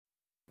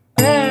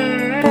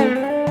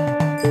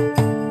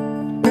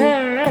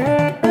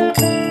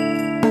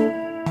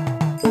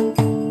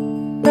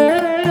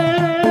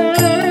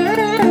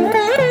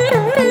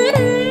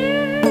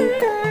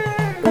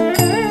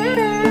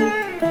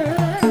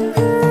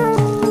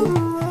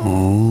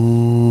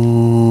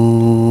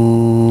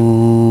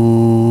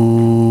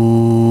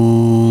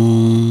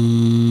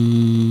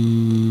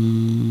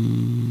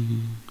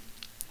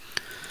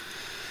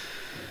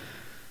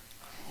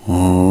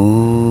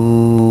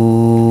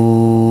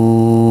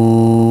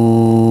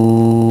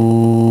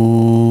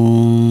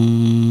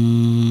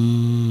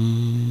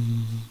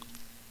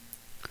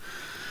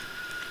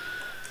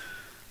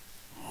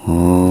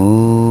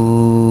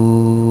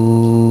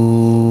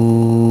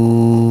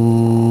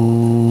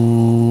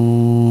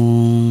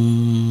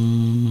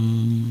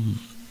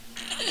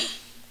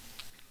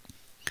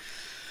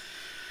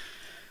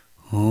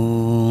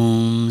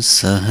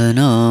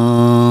सहना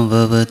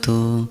भवतु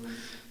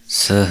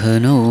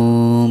सहनो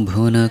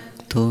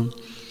भुनक्तु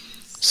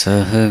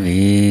सह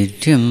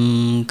वीर्यं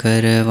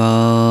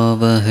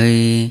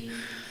करवावहै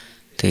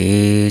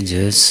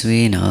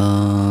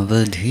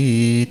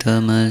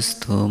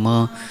तेजस्विनावधीतमस्तु मा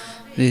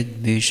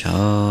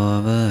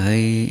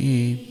विद्विषावहै।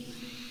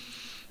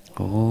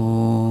 ॐ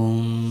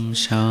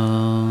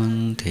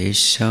शान्ति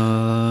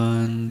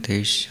शान्ति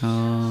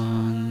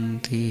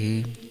शान्तिः।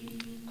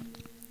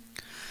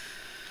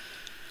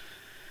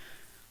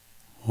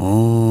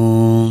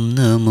 ॐ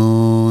नमो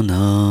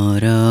नारायणाय।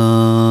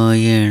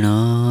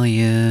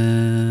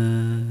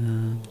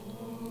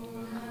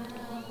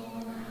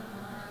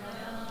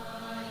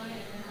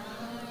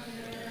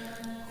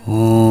 ॐ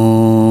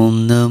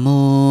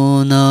नमो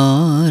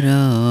नारायणाय।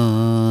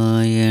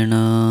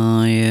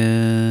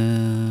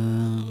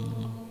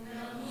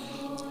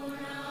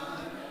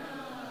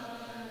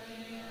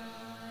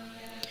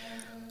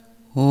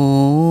 ॐ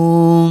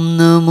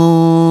नमो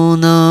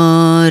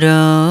नारायणाय।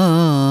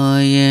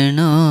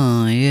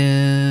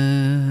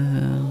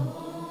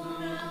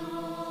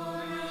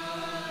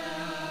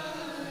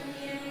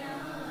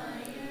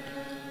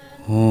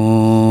 ॐ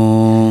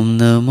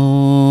नमो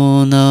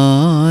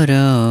नारायणाय।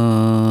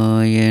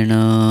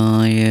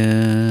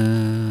 ॐ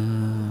नमो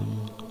नारायणाय।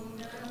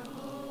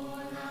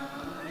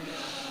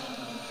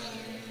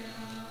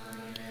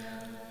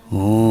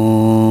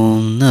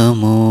 ॐ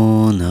नमो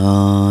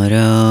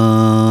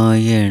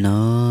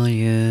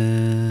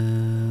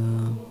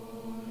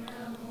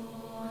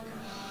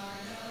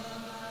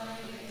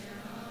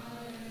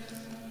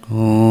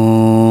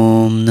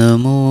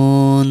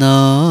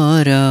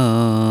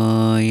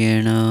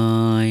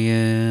नारायणाय।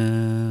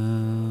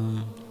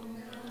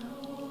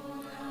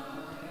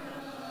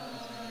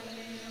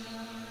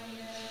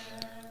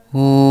 ॐ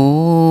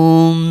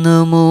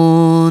नमो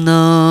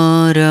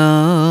नारायणाय।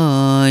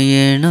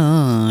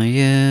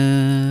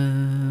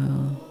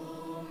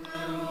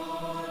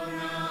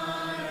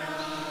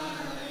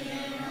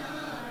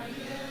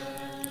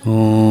 ॐ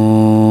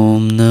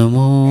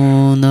नमो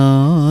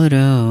नारायणाय।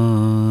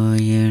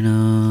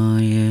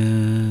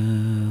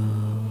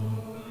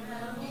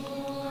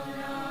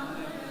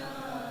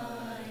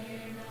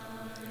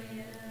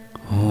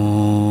 ॐ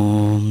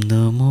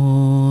नमो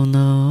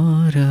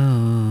नारायणाय।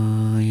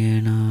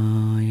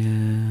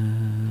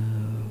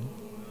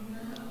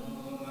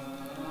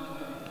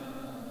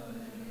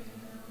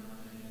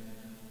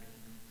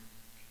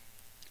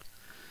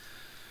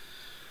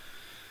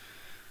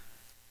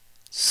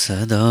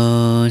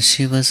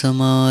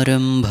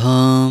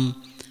 सदाशिवसमारम्भां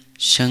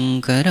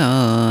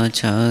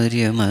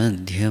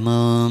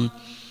शङ्कराचार्यमध्यमाम्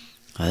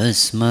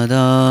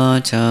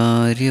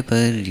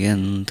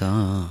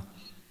अस्मदाचार्यपर्यन्तां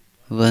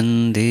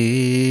वन्दे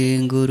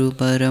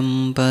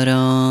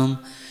गुरुपरम्परां।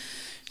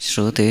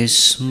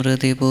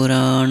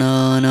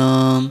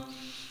 श्रुतिस्मृतिपुराणानाम्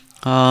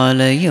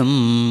आलयं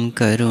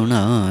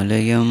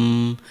करुणालयं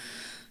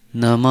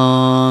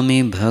नमामि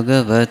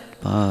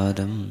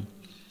भगवत्पादं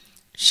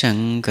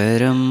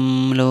शङ्करं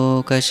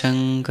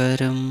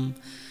लोकशङ्करं।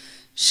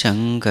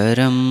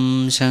 शङ्करं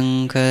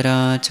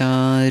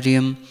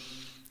शङ्कराचार्यं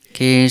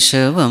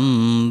केशवं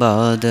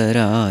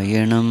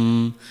बादरायणं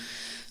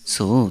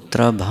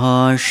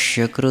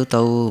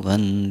सूत्रभाष्यकृतौ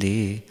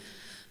वन्दे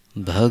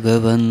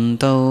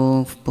भगवन्तौ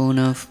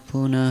पुनः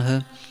पुनः।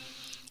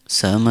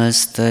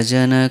 समस्तजनकल्याणे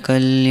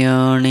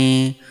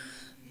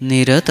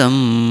निरतं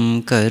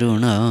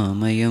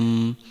करुणामयं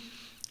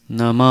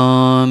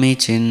नमामि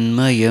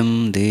चिन्मयं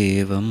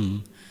देवं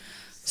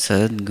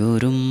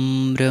सद्गुरुं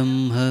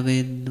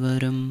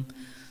ब्रह्मविद्वरं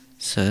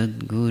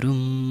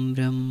सद्गुरुं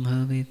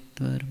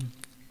ब्रह्मविद्वरम्।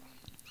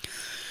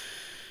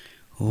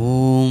 ॐ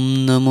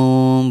नमो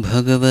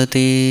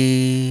भगवते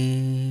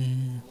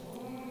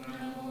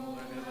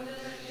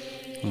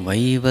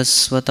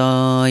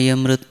वैवस्वताय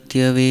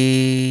मृत्यवे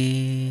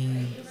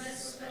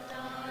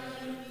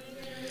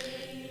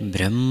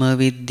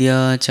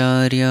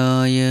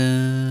ब्रह्मविद्याचार्याय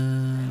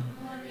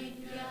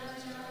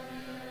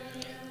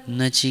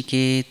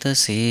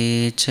नचिकेतसे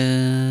च।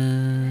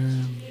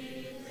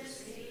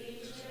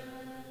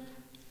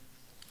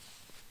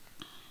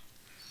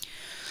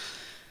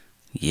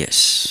 Yes.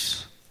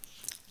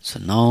 So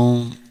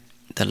now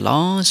the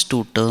last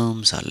two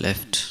terms are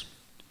left.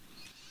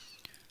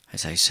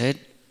 As I said,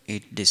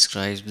 it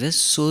describes the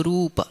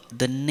Swarupa,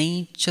 the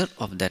nature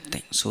of that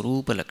thing.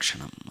 Swarupa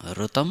Lakshanam,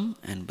 Rutam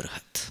and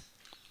Brihat.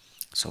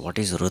 So what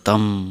is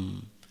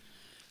Rutam?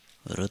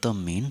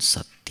 Rutam means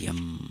Satyam.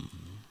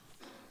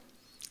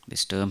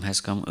 This term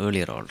has come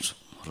earlier also.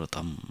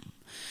 Rutam.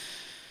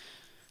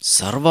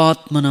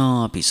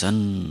 Sarvatmana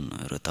apisan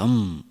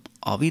Rutam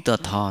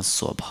avitatha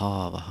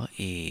swabhavaha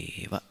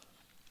eva.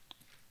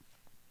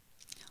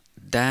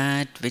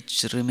 That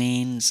which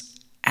remains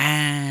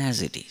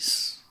as it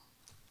is.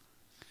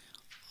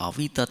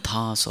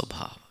 Avitatha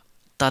swabhava.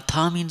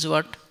 Tatha means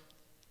what?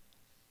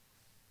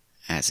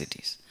 As it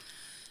is.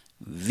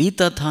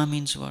 Vitatha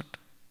means what?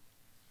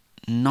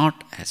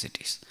 Not as it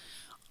is.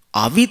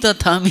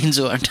 Avitatha means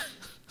what?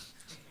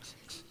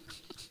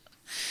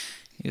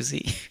 You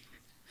see,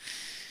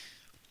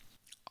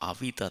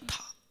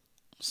 avitatha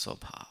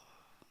swabhava.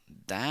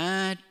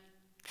 That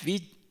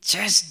which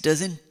just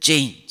doesn't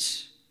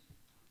change.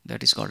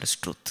 That is called as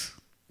truth.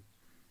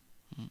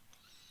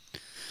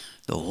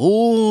 The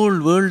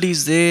whole world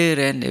is there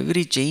and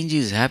every change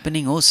is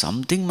happening. Oh,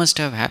 something must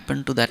have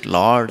happened to that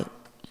Lord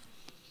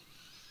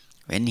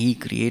when He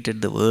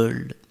created the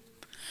world.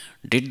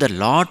 Did the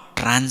Lord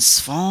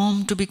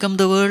transform to become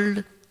the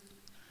world?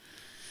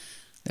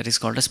 That is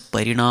called as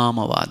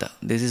Parinamavada.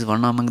 This is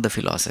one among the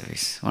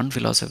philosophies. One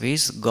philosophy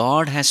is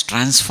God has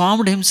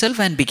transformed Himself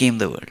and became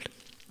the world.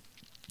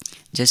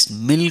 Just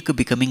milk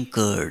becoming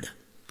curd.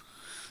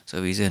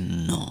 So we say,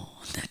 no,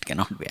 that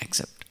cannot be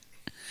accepted.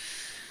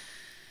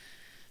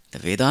 The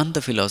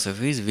Vedanta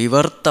philosophy is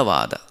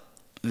Vivartavada.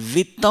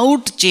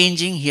 Without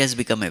changing, He has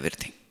become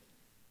everything.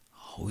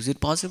 How is it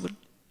possible?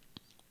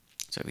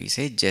 So we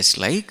say, just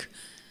like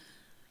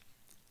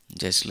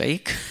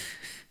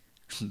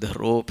the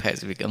rope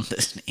has become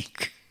the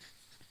snake.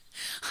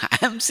 I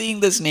am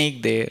seeing the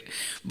snake there.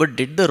 But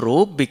did the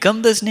rope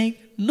become the snake?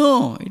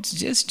 No, it's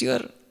just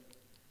your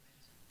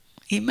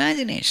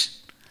imagination.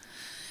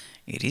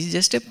 It is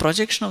just a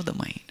projection of the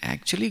mind.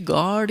 Actually,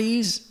 God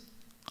is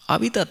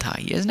avitatha.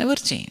 He has never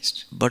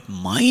changed. But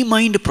my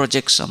mind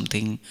projects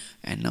something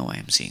and now I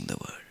am seeing the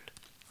world.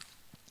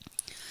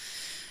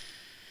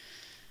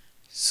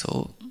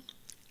 So,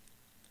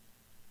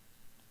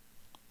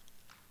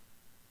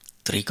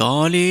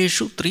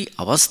 Trikaleshu tri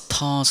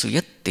avasthasu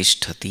yat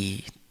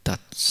tisthati tat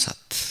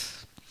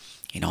sat.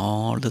 In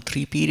all the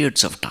three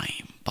periods of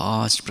time,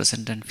 past,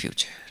 present and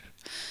future,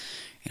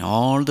 in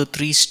all the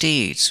three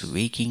states,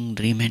 waking,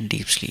 dream and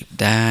deep sleep,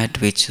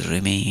 that which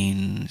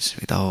remains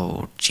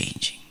without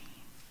changing,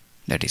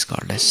 that is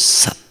called as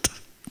Sat,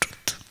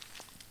 truth.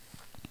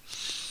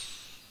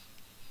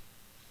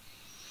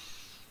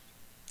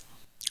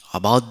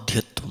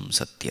 Abadhyatvam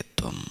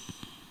satyatvam,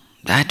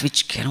 that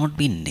which cannot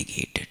be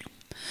negated,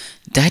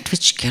 that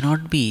which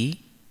cannot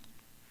be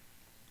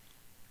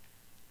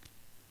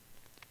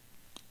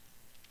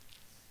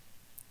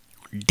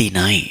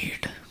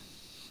denied,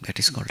 that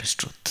is called as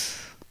truth.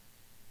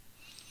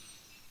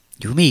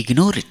 You may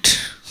ignore it,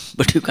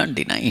 but you can't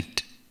deny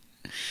it.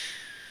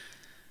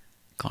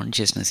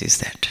 Consciousness is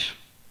that.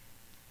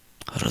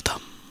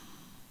 Hridam.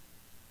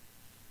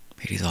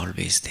 It is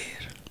always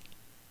there.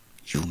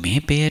 You may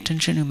pay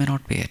attention, you may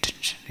not pay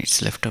attention.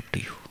 It's left up to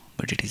you,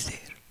 but it is there.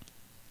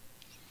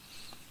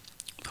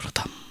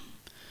 Hridam.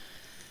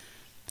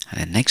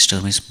 And the next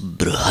term is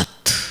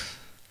Brihat.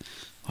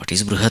 What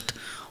is Brihat?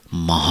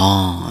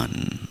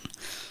 Mahan.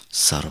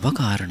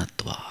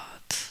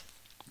 Sarvakaranatvat.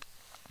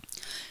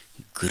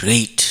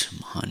 Great.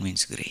 Mahan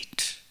means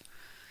great.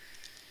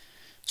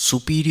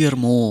 Superior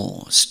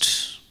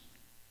most.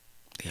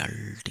 The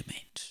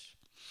ultimate.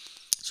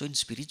 So in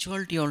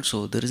spirituality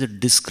also there is a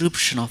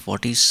description of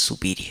what is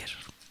superior.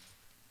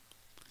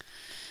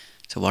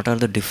 So what are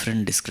the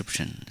different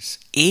descriptions?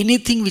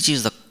 Anything which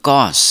is the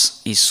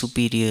cause is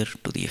superior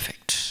to the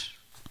effect.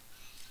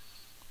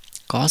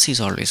 Cause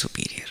is always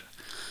superior.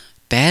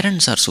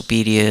 Parents are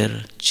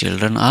superior,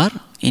 children are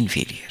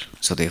inferior.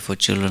 So therefore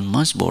children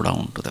must bow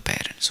down to the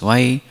parents.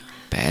 Why?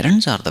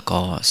 Parents are the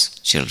cause,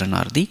 children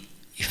are the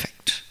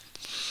effect.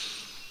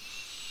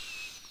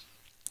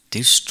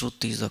 This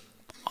truth is the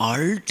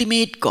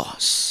ultimate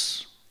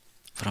cause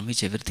from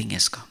which everything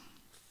has come.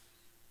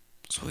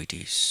 So it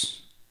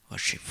is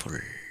worshipful.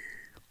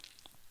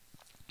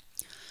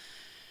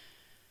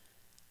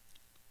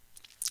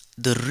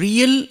 The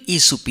real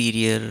is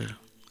superior,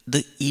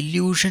 the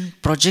illusion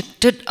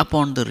projected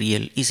upon the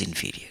real is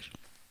inferior.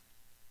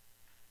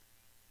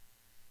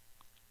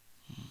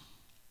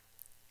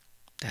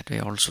 That way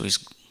also is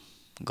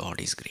God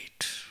is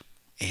great.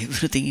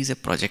 Everything is a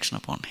projection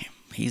upon Him.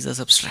 He is the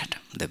substratum,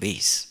 the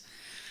base.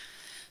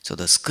 So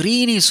the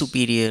screen is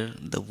superior,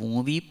 the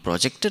movie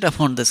projected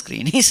upon the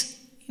screen is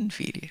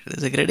inferior. There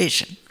is a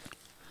gradation.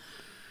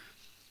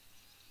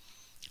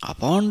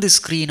 Upon the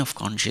screen of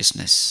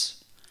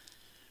consciousness,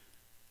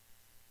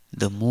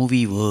 the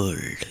movie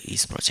world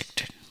is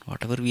projected.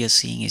 Whatever we are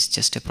seeing is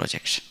just a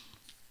projection.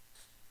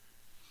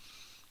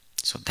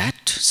 So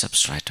that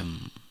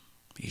substratum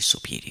is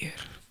superior.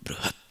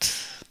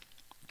 Brihat.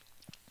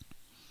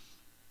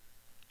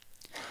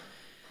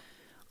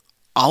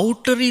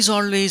 Outer is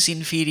always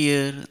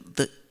inferior,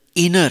 the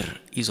inner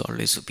is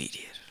always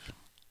superior.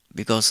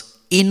 Because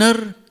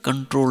inner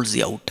controls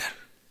the outer.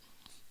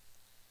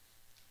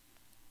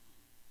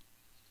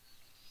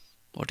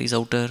 What is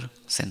outer?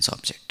 Sense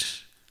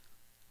object.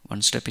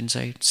 One step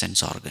inside,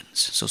 sense organs.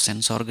 So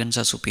sense organs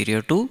are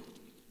superior to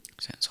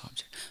sense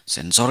object.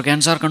 Sense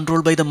organs are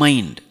controlled by the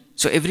mind.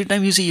 So every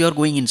time you see, you are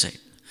going inside.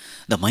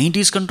 The mind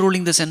is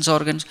controlling the sense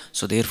organs.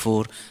 So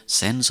therefore,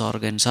 sense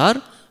organs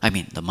are,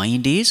 the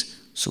mind is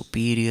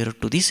superior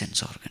to the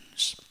sense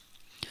organs.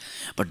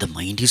 But the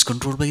mind is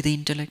controlled by the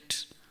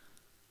intellect.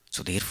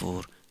 So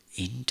therefore,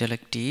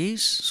 intellect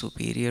is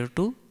superior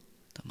to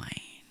the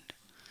mind.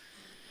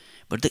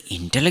 But the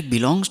intellect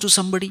belongs to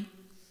somebody,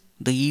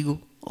 the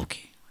ego.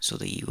 Okay, so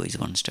the ego is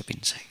one step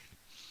inside.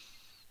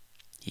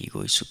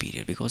 Ego is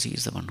superior because he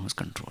is the one who is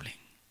controlling.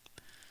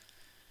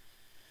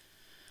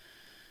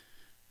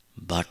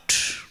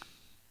 But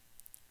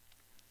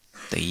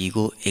the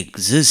ego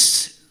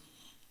exists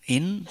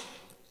in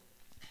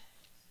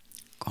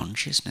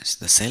consciousness,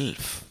 the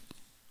self.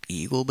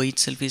 Ego by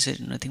itself is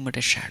nothing but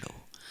a shadow.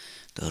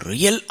 The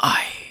real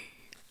I,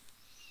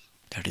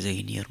 that is the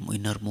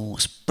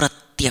innermost,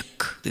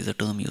 pratyak. This is the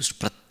term used,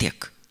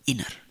 pratyak,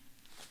 inner.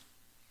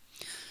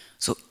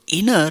 So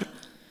inner,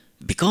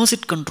 because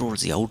it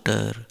controls the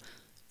outer,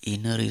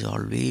 inner is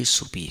always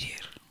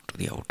superior to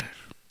the outer.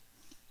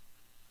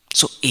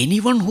 So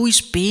anyone who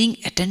is paying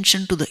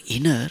attention to the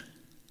inner,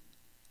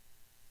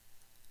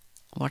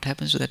 what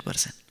happens to that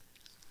person?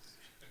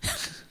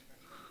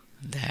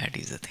 That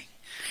is the thing.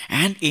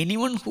 And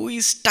anyone who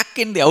is stuck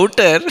in the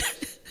outer,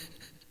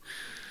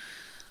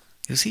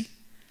 you see,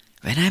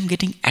 when I am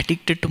getting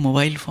addicted to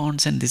mobile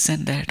phones and this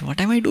and that, what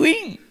am I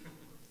doing?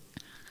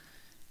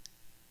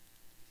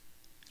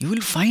 You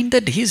will find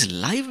that his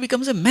life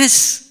becomes a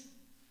mess.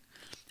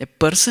 A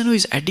person who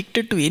is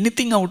addicted to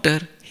anything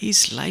outer,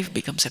 his life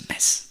becomes a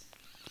mess.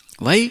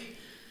 Why?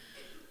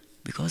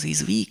 Because he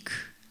is weak.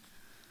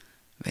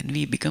 When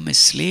we become a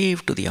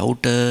slave to the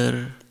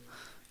outer,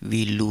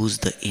 we lose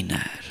the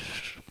inner.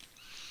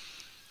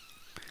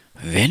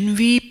 When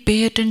we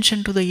pay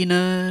attention to the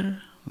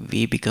inner,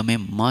 we become a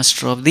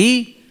master of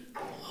the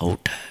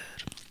outer.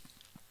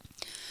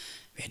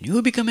 When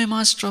you become a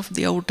master of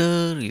the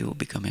outer, you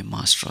become a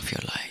master of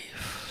your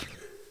life.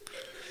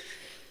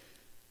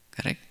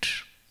 Correct?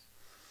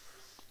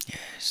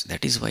 Yes,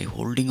 that is why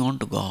holding on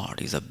to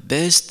God is the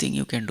best thing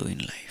you can do in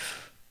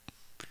life.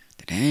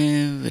 That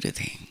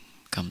everything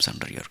comes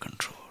under your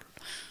control.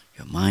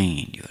 Your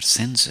mind, your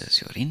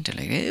senses, your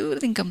intellect,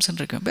 everything comes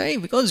under control. Why?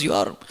 Because you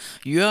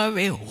have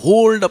a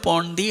hold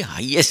upon the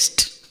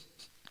highest.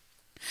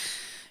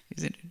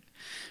 Isn't it?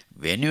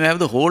 When you have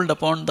the hold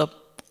upon the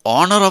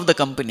honor of the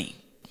company,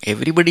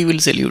 everybody will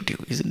salute you,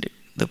 isn't it?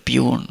 The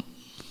peon,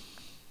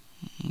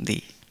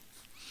 the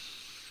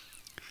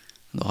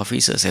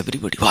officers,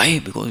 everybody. Why?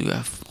 Because you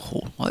have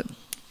hold. Why?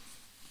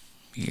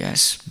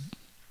 Yes,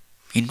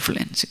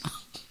 influence.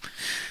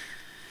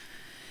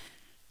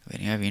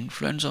 When you have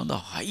influence on the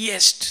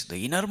highest,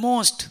 the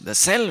innermost, the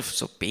self.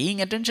 So paying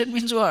attention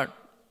means what?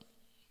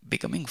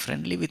 Becoming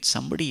friendly with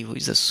somebody who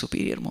is the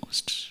superior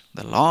most,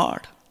 the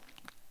Lord.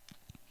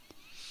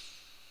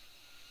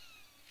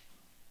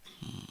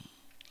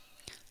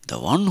 The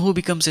one who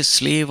becomes a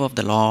slave of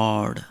the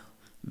Lord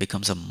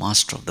becomes a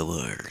master of the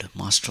world,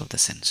 master of the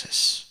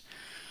senses.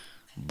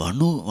 One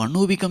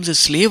who becomes a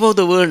slave of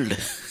the world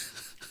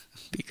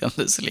becomes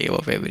a slave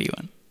of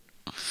everyone.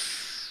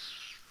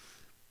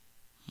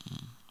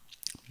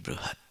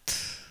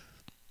 Bruhat.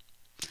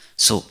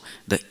 So,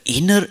 the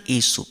inner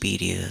is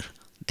superior,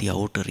 the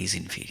outer is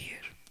inferior.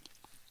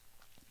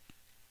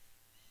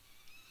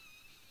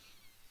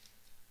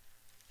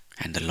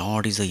 And the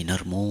Lord is the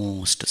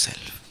innermost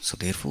self. So,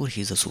 therefore,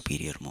 He is the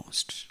superior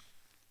most.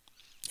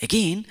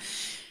 Again,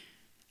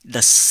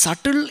 the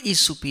subtle is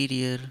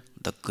superior,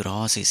 the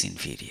gross is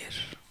inferior.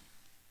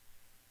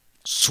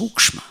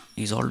 Sukshma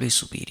is always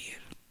superior.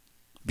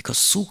 Because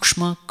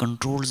Sukshma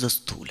controls the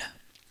Sthula.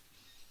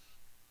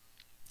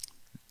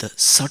 The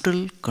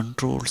subtle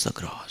controls the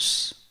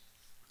gross.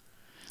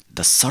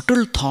 The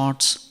subtle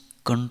thoughts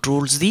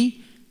controls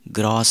the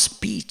gross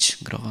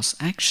speech, gross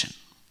action.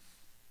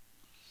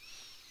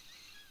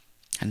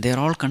 And they are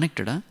all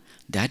connected.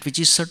 That which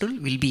is subtle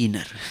will be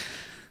inner.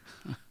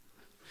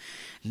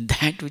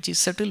 That which is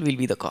subtle will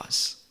be the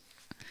cause.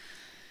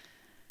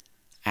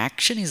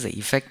 Action is the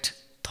effect,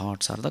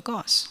 thoughts are the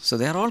cause. So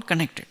they are all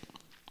connected.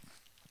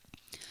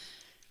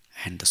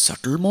 And the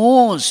subtle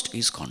most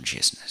is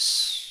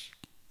consciousness.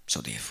 So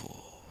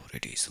therefore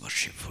it is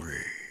worshipful.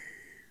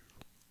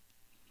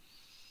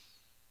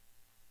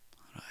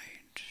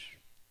 Right.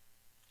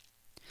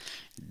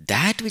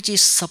 That which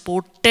is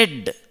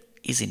supported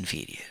is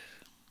inferior.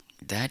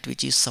 That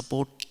which is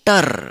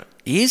supporter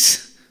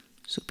is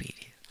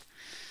superior.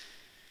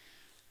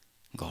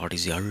 God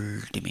is the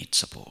ultimate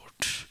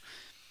support.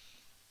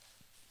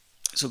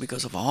 So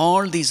because of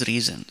all these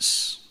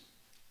reasons,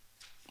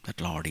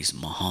 that Lord is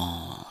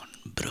Mahan,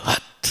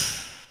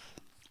 Bruhat,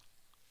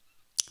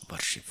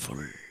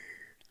 worshipful,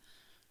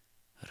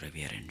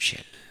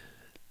 reverential.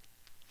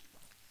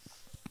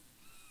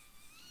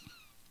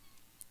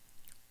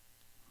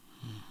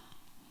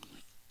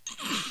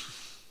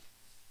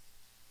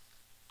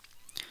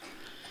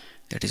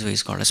 That is why he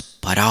is called as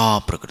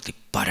Para Prakriti,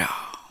 Para,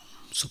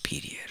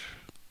 superior.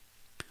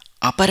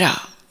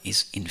 Apara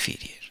is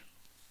inferior.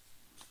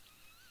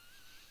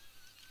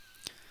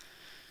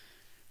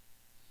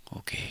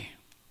 Okay.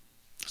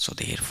 So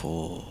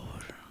therefore,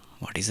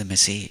 what is the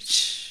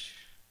message?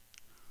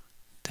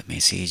 The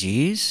message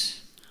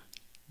is,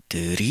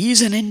 there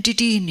is an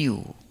entity in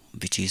you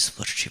which is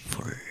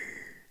worshipful,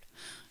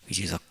 which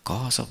is a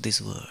cause of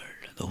this world.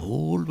 The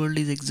whole world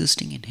is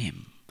existing in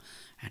Him.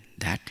 And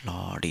that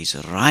Lord is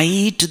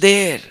right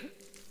there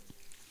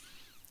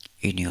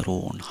in your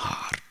own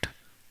heart,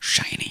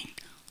 shining.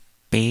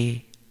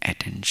 Pay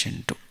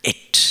attention to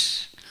it.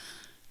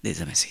 This is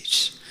the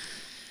message.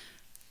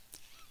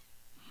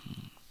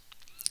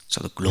 So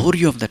the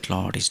glory of that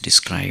Lord is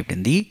described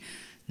in the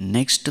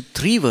next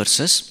 3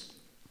 verses.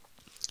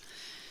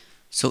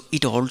 So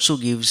it also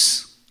gives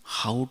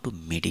how to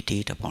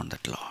meditate upon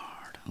that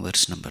Lord.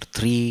 Verse number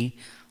 3,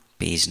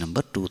 page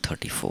number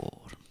 234.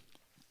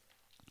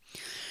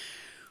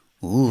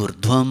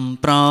 Urdhvam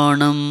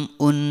pranam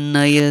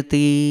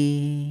unnayati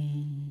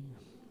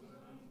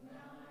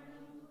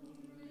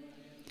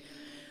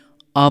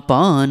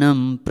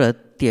apanam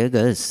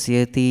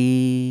pratyagasyati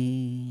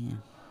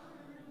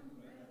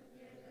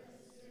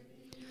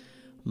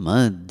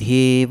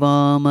madhye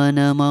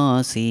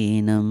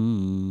vamanamasinam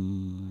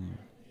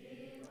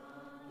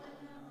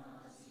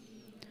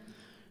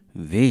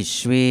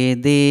vishve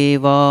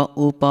deva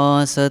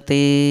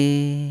upasate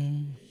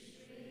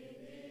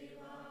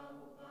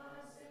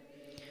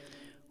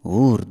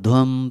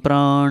urdhvam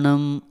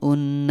pranam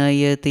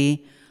unnayati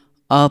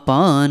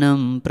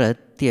apanam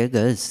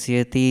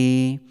pratyagasyati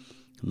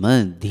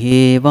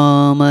madhye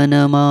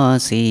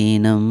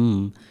vamanamasinam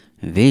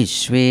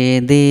vishve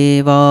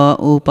deva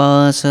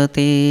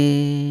upasate.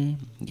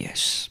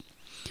 Yes.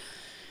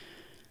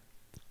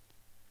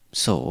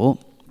 So,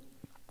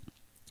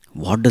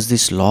 what does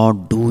this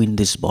Lord do in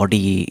this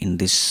body, in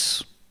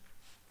this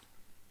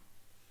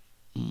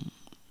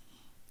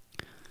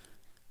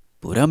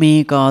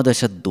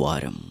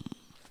Puramekadashadwaram?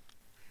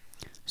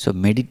 So,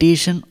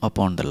 meditation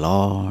upon the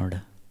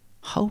Lord,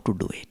 how to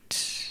do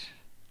it?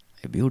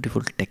 A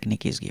beautiful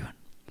technique is given.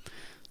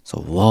 So,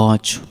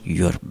 watch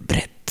your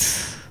breath.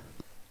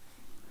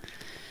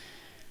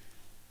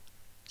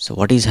 So,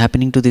 what is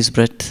happening to this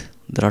breath?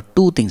 There are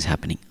 2 things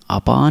happening,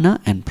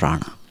 apana and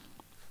prana.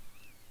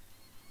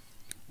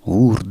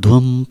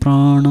 Urdhvam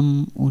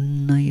pranam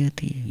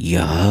unnayati.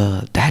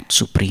 Yeah, that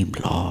Supreme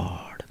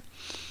Lord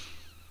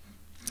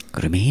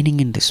remaining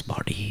in this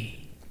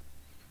body.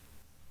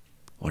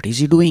 What is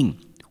he doing?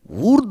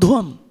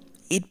 Urdhvam,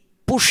 it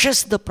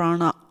pushes the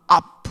prana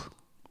up.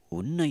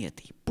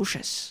 Unnayati,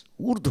 pushes.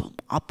 Urdhvam,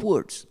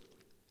 upwards.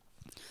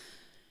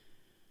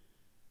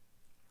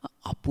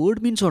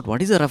 Upward means what?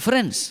 What is the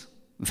reference?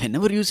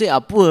 Whenever you say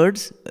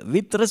upwards,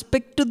 with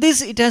respect to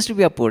this, it has to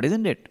be upward,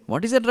 isn't it?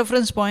 What is that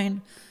reference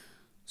point?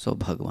 So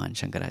Bhagavan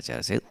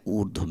Shankaracharya says,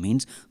 Urdhva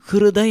means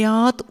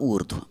Hridayat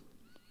Urdhva.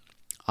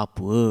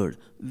 Upward,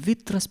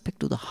 with respect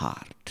to the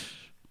heart.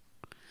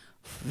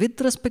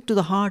 With respect to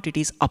the heart, it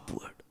is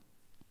upward.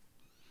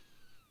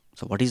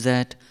 So what is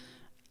that?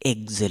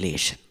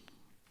 Exhalation.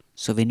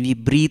 So when we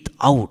breathe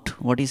out,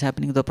 what is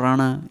happening to the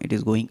prana? It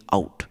is going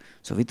out.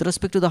 So with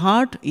respect to the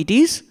heart, it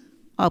is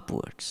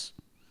upwards.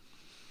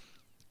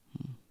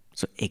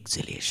 So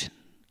exhalation.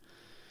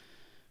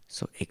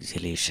 So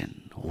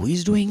exhalation. Who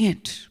is doing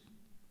it?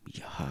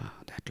 Yeah,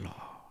 that Lord.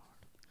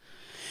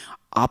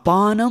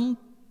 Apanam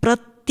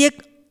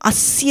pratyak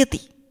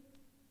asyati.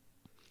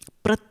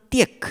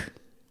 Pratyak,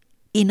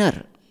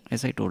 inner,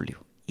 as I told you.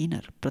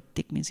 Inner.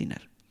 Pratyak means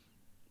inner.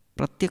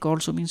 Pratyak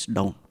also means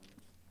down.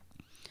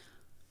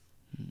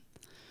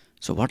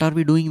 So what are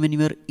we doing when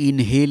we are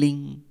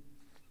inhaling?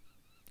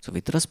 So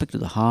with respect to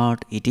the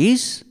heart, it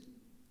is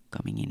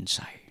coming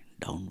inside,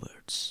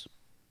 downwards.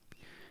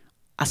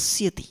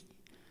 Asyati.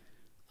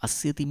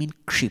 Asyati means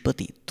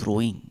kshipati,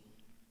 throwing.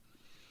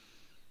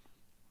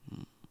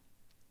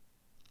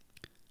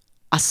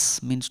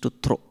 As means to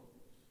throw.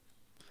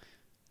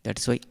 That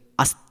is why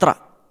astra.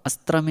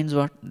 Astra means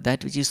what?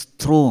 That which is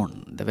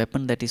thrown. The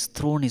weapon that is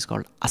thrown is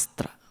called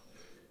astra.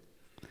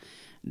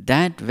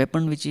 That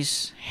weapon which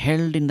is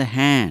held in the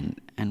hand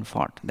and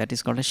fought, that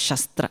is called a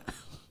shastra.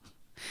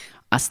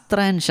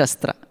 Astra and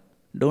shastra.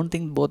 Don't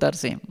think both are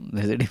same.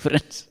 There is a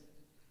difference.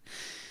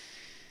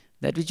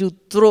 That which you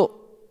throw.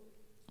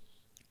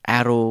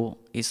 Arrow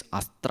is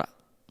astra.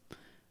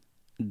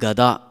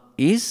 Gada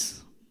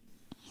is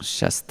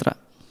shastra.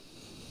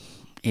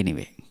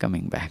 Anyway,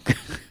 coming back.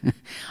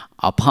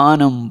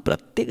 Apanam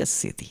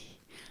pratyagasyati.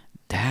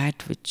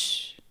 That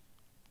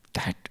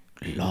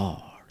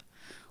Lord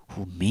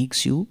who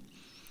makes you.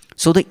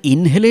 So the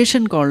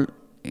inhalation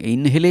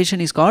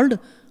is called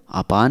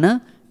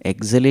apana,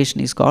 exhalation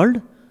is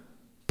called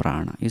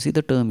prana. You see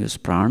the term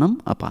used,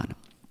 pranam, apana.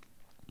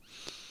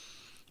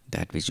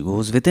 That which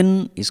goes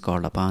within is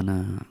called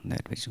apana,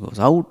 that which goes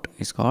out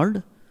is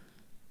called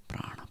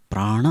prana.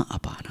 Prana,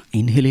 apana,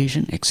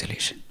 inhalation,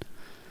 exhalation.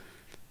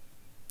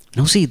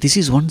 Now see, this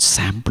is one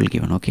sample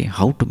given, okay,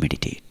 how to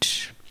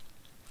meditate.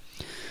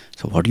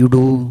 So what do you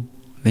do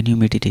when you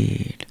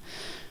meditate?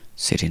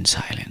 Sit in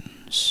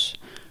silence,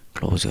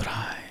 close your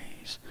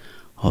eyes,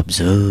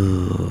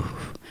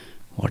 observe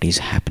what is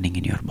happening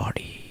in your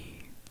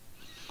body.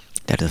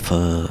 That is the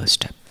first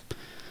step.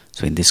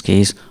 So in this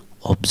case,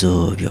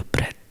 observe your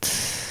breath.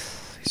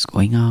 It's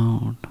going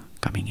out,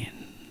 coming in,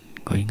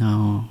 going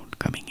out,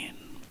 coming in.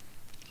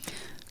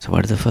 So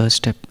what is the first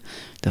step?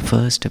 The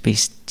first step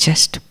is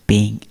just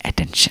paying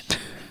attention.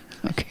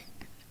 Okay.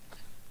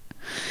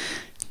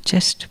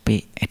 Just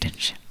pay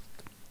attention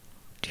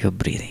to your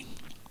breathing.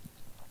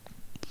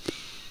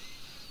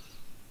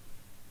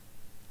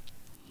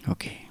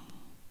 Okay.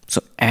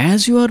 So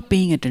as you are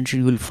paying attention,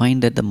 you will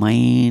find that the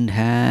mind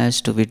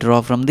has to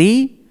withdraw from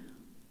the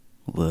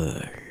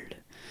world.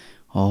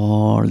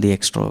 All the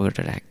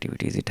extroverted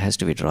activities, it has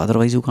to withdraw,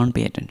 otherwise you can't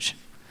pay attention.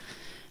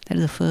 That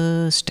is the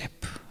first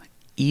step,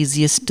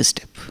 easiest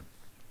step.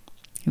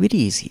 Very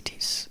easy it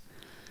is.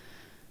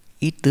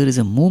 There is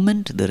a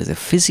movement, there is a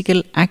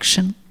physical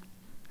action,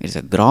 it is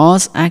a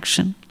gross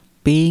action.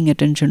 Paying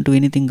attention to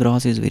anything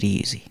gross is very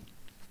easy.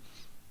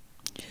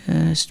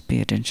 Just pay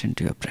attention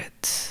to your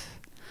breath.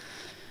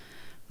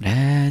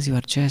 As you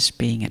are just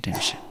paying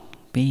attention,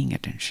 paying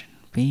attention,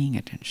 paying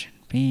attention,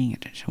 paying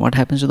attention, what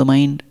happens to the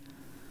mind?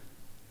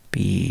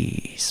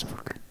 Peaceful.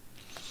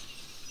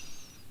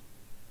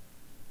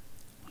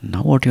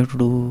 Now what you have to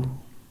do?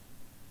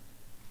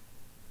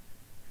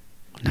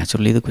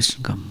 Naturally the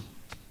question comes,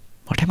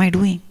 what am I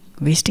doing?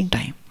 Wasting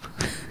time.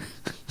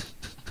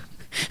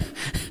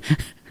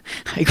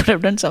 I could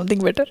have done something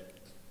better.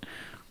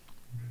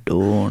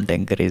 Don't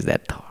encourage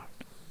that thought.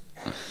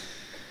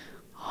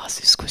 Ask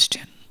this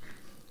question.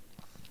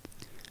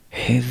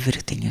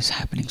 Everything is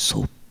happening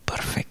so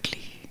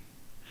perfectly.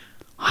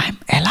 I am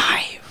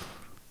alive.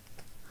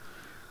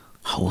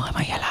 How am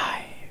I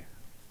alive?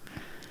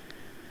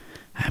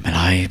 I am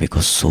alive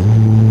because so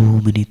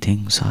many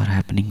things are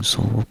happening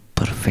so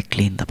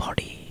perfectly in the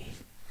body.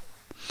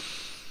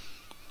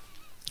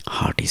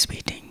 Heart is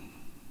beating.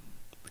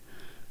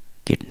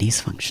 Kidney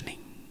is functioning.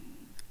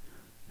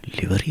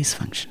 Liver is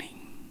functioning.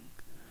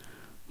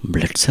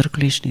 Blood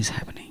circulation is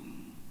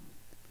happening.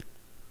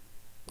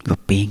 You are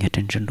paying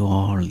attention to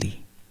all the,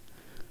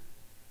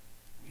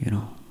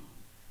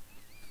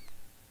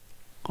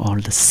 all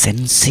the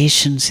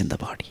sensations in the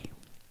body.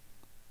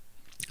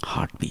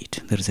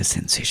 Heartbeat, there is a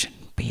sensation.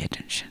 Pay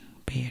attention,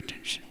 pay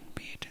attention,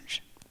 pay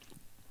attention.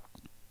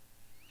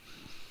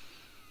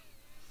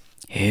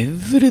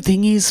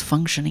 Everything is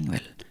functioning well.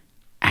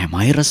 Am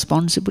I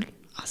responsible?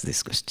 Ask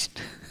this question.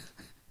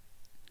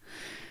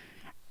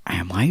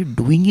 Am I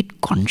doing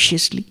it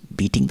consciously,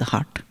 beating the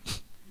heart?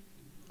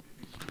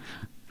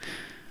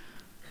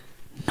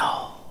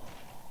 No.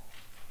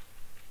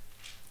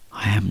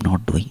 I am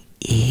not doing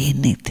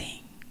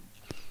anything.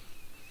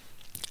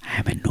 I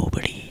am a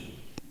nobody.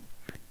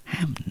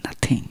 I am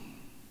nothing.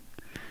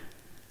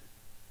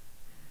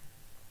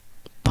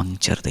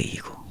 Puncture the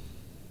ego.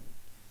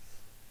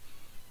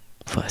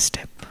 First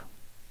step.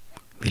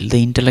 Will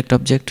the intellect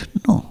object?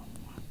 No.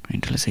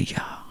 Intellect say,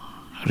 yeah,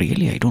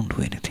 really I don't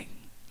do anything.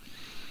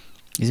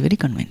 It's very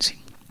convincing.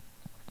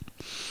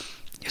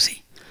 You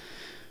see,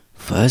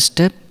 first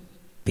step,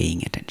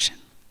 paying attention.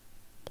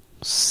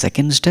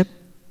 Second step,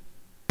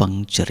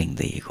 puncturing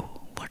the ego.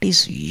 What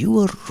is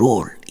your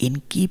role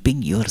in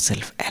keeping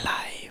yourself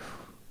alive?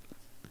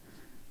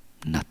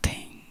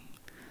 Nothing.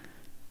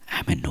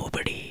 I'm a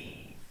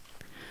nobody.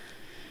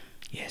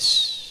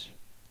 Yes.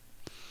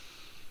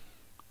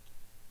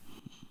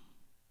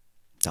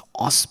 The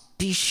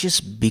auspicious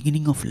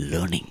beginning of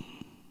learning,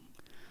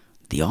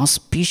 the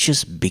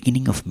auspicious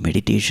beginning of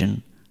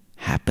meditation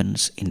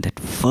happens in that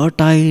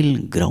fertile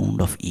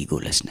ground of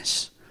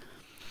egolessness,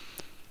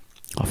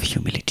 of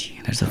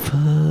humility. That's the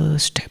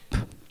first step.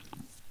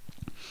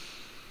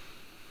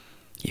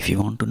 If you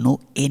want to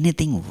know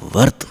anything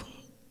worth,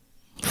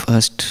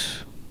 first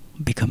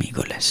become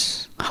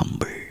egoless,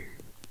 humble.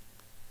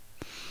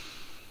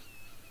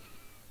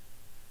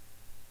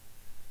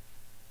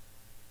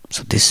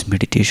 So this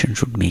meditation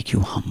should make you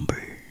humble.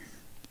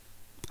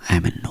 I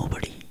am a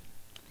nobody.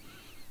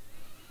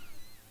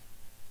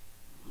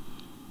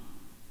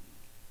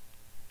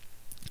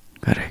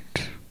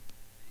 Correct.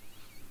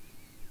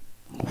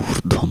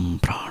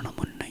 Urdhvam pranam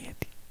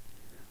unnayati.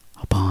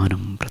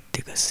 Apanam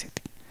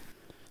pratyagasyati.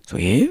 So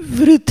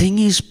everything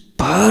is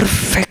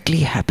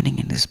perfectly happening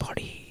in this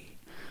body.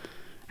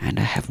 And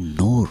I have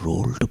no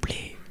role to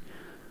play.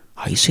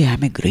 I say I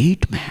am a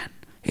great man,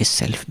 a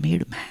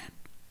self-made man.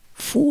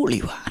 Fool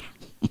you are.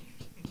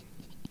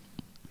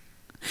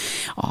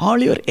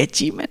 All your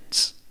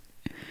achievements,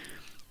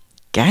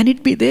 can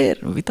it be there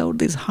without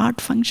this heart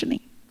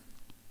functioning?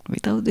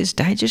 Without this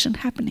digestion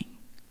happening,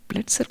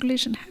 blood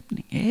circulation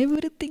happening,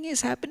 everything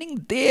is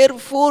happening,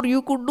 therefore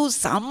you could do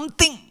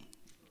something.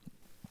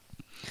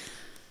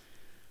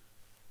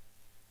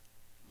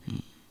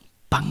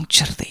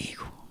 Puncture the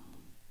ego.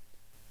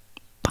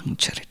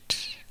 Puncture it.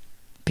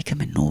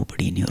 Become a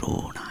nobody in your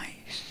own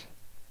eyes.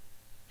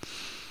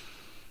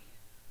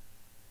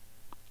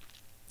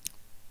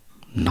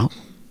 Now,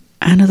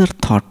 another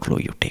thought flow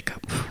you take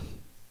up.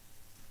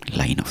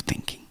 Line of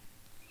thinking.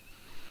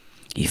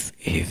 If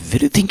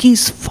everything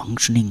is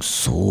functioning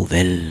so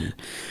well,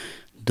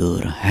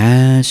 there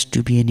has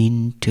to be an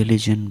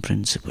intelligent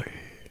principle.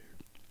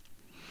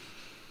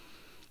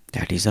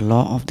 That is the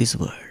law of this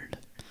world.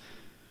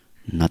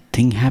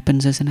 Nothing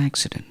happens as an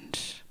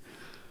accident.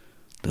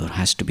 There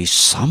has to be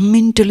some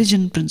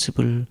intelligent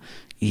principle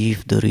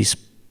if there is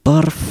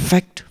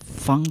perfect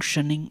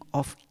functioning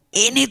of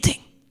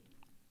anything.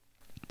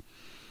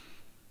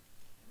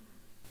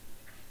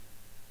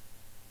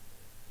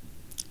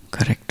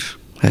 Correct.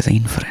 As an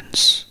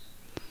inference.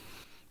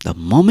 The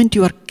moment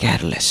you are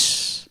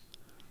careless,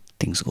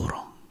 things go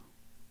wrong.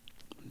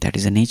 That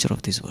is the nature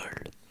of this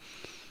world.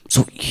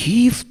 So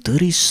if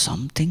there is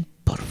something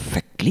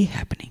perfectly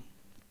happening,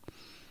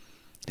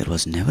 there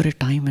was never a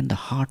time when the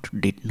heart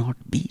did not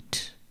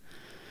beat.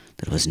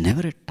 There was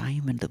never a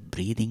time when the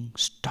breathing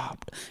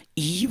stopped.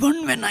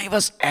 Even when I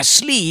was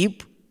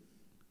asleep,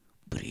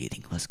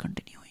 breathing was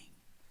continuing.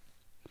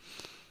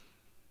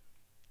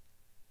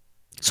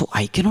 So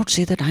I cannot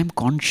say that I am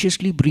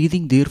consciously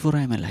breathing, therefore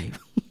I am alive.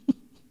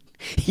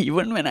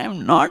 Even when I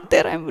am not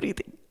there, I am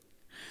breathing.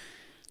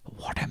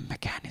 What a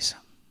mechanism.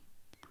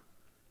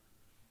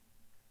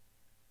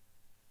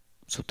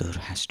 So there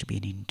has to be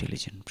an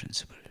intelligent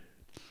principle.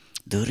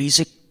 There is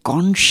a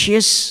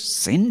conscious,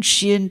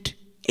 sentient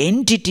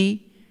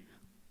entity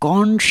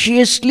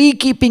consciously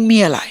keeping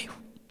me alive.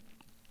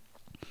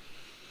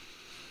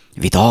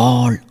 With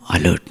all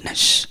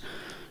alertness,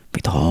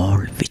 with all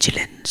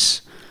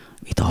vigilance,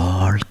 with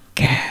all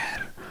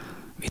care,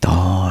 with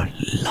all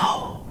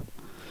love.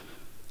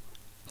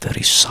 There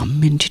is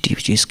some entity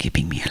which is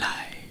keeping me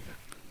alive.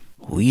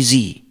 Who is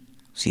he?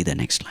 See the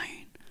next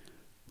line.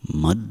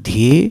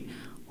 Madhye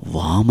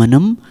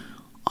Vamanam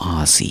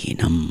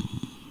Asinam.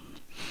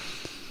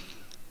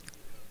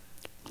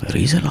 There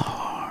is a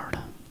Lord.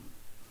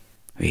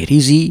 Where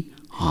is he?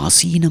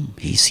 Asinam.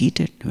 He is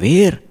seated.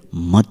 Where?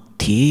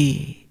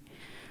 Madhye.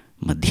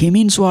 Madhye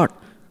means what?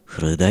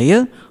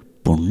 Hridaya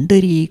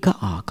Pundarika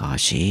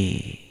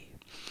Akashe.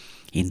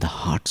 In the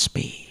heart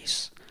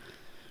space.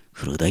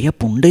 Hridaya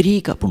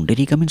Pundarika.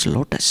 Pundarika means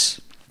lotus.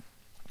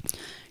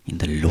 In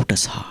the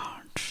lotus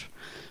heart.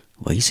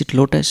 Why is it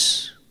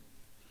lotus?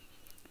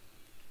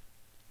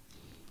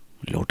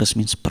 Lotus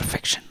means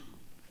perfection.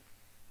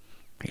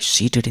 He's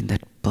seated in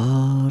that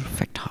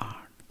perfect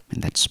heart,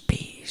 in that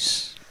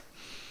space.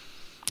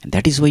 And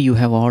that is why you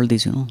have all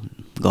these,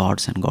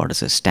 gods and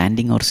goddesses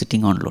standing or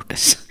sitting on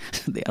lotus.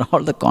 They are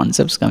all the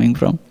concepts coming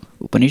from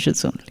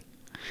Upanishads only.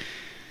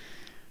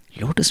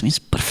 Lotus means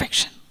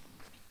perfection.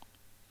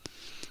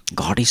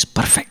 God is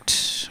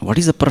perfect. What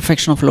is the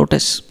perfection of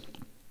lotus?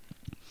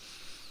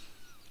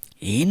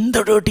 In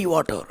the dirty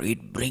water,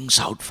 it brings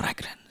out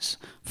fragrance.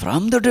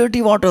 From the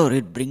dirty water,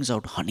 it brings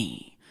out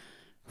honey.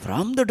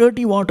 From the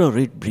dirty water,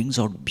 it brings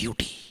out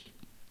beauty.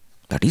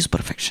 That is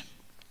perfection.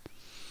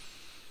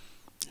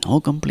 No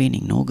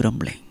complaining, no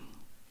grumbling.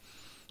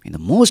 In the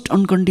most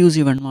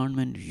unconducive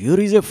environment, here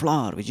is a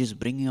flower which is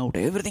bringing out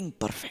everything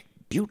perfect,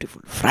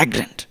 beautiful,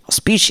 fragrant,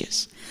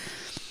 auspicious.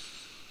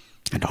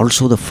 And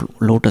also the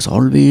lotus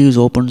always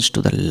opens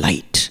to the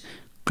light,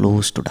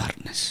 close to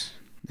darkness.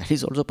 That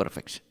is also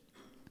perfection.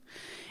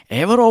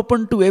 Ever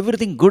open to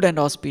everything good and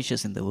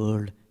auspicious in the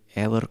world,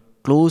 ever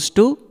close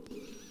to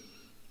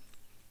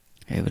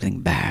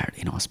everything bad,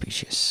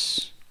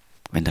 inauspicious.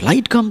 When the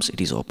light comes,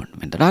 it is open.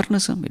 When the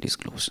darkness comes, it is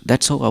closed.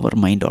 That's how our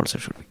mind also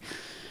should be.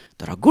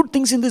 There are good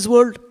things in this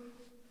world,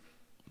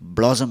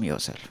 blossom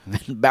yourself.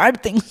 When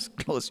bad things,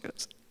 close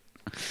yourself.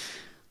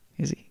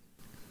 You see?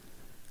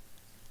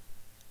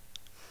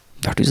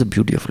 That is the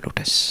beauty of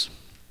lotus.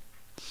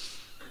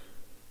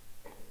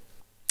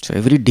 So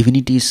every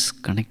divinity is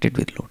connected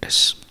with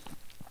lotus.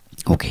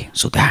 Okay,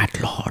 so that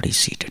Lord is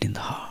seated in the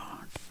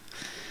heart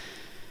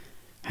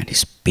and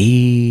is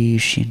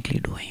patiently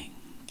doing.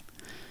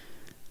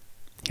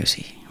 You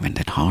see, when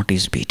that heart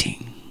is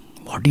beating,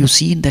 what do you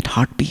see in that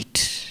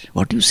heartbeat?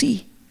 What do you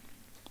see?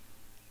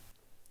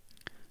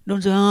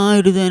 Don't say,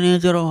 it is the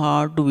nature of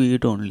heart to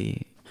beat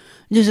only.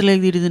 Just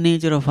like it is the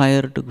nature of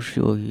fire to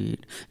show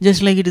heat.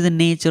 Just like it is the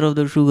nature of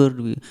the sugar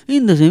to be.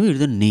 In the same way, it is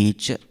the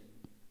nature.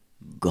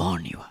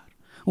 Gone you are.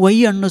 Why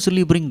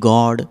unnecessarily bring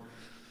God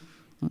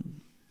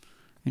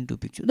into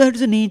picture? That is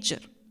the nature.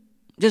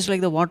 Just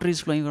like the water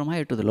is flowing from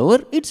higher to the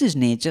lower, it's his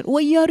nature.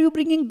 Why are you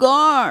bringing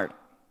God?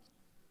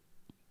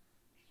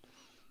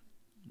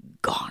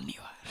 Gone you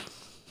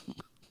are.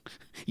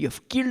 You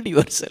have killed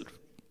yourself.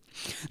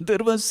 There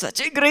was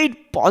such a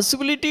great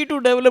possibility to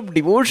develop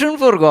devotion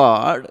for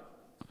God.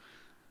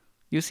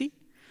 You see,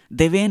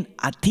 the way an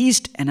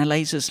atheist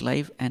analyzes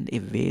life and a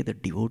way the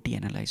devotee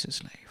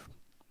analyzes life.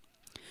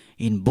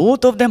 In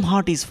both of them,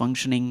 heart is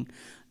functioning.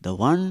 The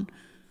one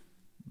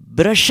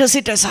brushes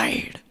it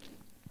aside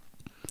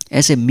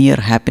as a mere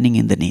happening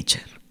in the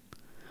nature.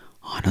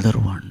 Another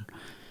one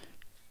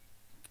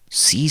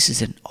sees it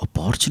as an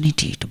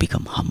opportunity to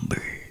become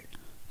humble,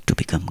 to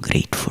become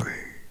grateful.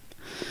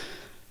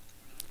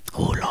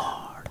 Oh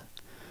Lord,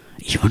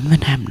 even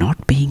when I am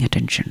not paying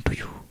attention to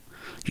you,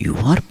 you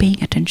are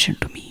paying attention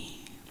to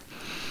me.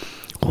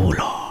 Oh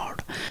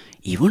Lord,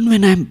 even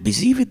when I am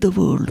busy with the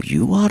world,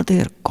 you are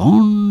there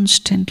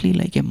constantly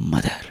like a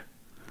mother,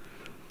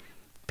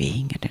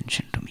 paying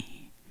attention to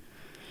me.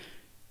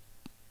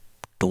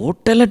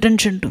 Total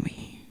attention to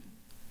me.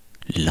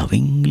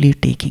 Lovingly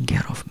taking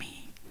care of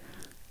me.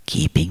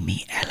 Keeping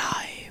me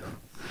alive.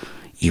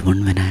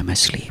 Even when I am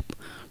asleep,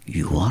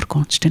 you are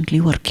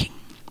constantly working.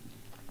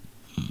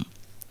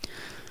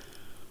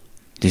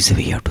 This is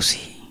the way you have to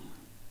see.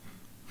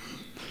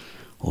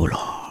 Oh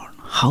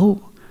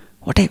Lord,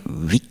 what a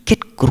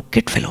wicked,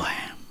 crooked fellow I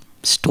am.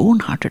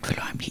 Stone-hearted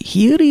fellow I am.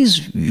 Here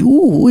is you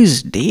who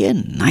is day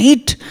and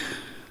night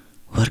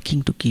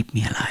working to keep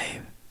me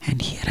alive.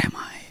 And here am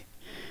I.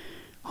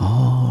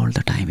 all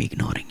the time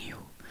ignoring you,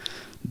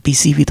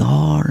 busy with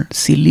all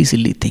silly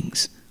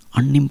things,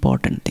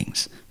 unimportant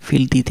things,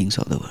 filthy things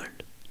of the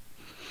world,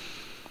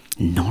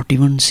 not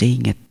even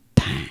saying a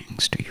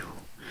thanks to you,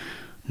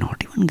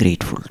 not even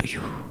grateful to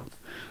you.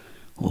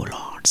 Oh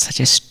Lord, such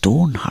a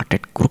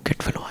stone-hearted,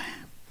 crooked fellow I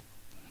am.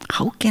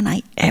 How can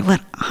I ever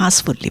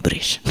ask for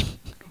liberation?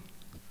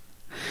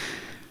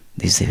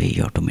 This is the way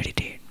you have to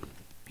meditate.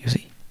 You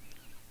see?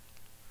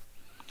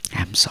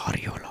 I am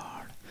sorry, O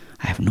Lord.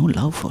 I have no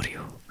love for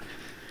you.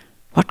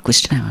 What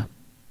question I have?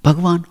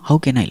 Bhagavan, how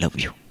can I love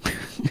you?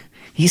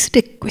 Is it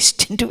a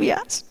question to be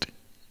asked?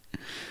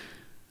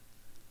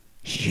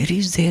 Here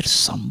is there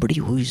somebody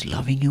who is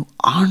loving you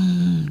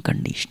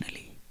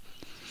unconditionally.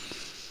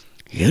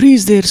 Here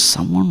is there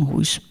someone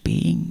who is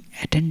paying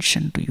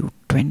attention to you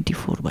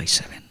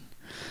 24/7.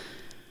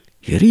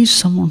 Here is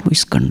someone who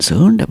is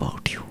concerned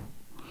about you,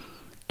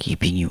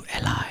 keeping you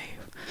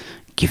alive,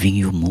 giving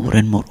you more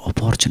and more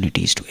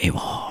opportunities to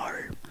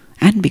evolve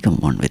and become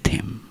one with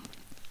Him.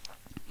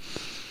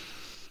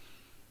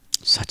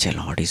 Such a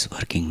Lord is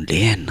working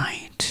day and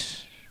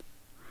night,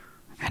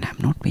 and I am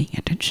not paying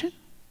attention.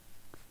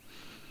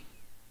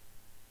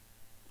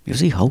 You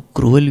see how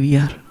cruel we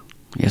are?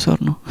 Yes or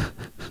no?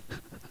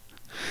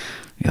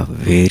 We are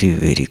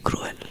very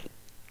cruel.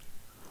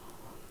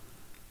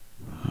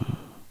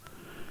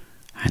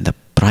 And the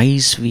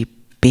price we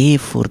pay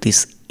for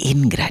this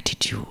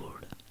ingratitude,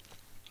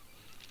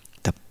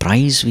 the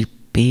price we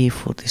pay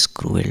for this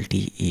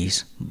cruelty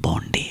is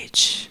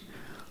bondage.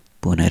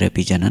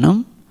 Punarapi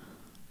jananam,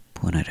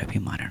 punarapi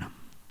maranam.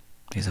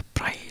 It is a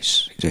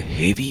price. It is a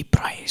heavy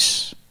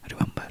price.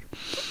 Remember.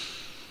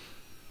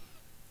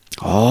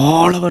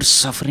 All our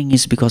suffering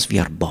is because we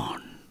are born.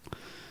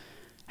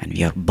 And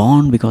we are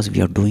born because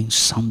we are doing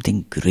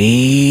something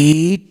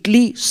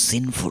greatly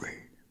sinful.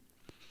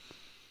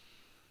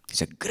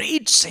 It's a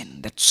great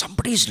sin that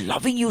somebody is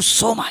loving you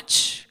so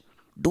much,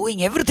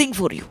 doing everything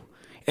for you,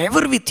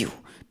 ever with you,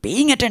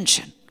 paying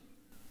attention,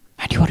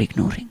 and you are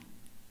ignoring.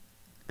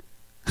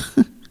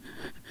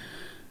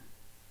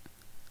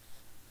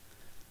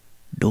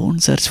 Don't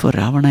search for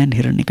Ravana and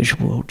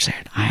Hiranyakashipu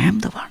outside. I am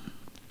the one.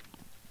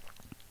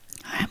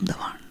 I am the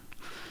one.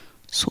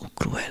 So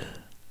cruel,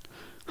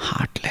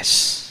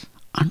 heartless,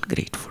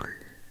 ungrateful.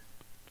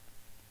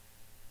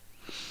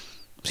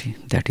 See,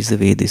 that is the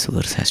way this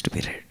verse has to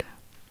be read.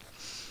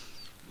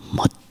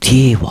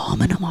 Madhye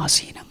vamanam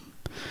asinam,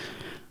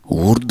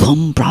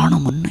 urdhvam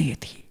pranam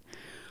unnayati,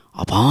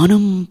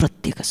 apanam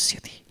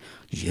pratyakasyati.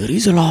 Here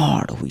is a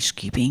Lord who is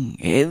keeping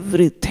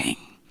everything.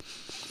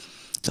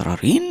 There are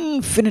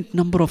infinite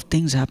number of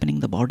things happening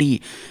in the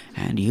body,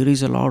 and here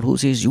is a Lord who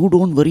says, you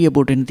don't worry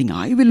about anything,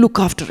 I will look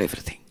after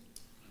everything.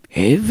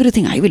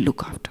 Everything I will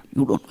look after,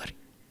 you don't worry.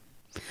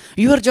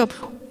 Your job,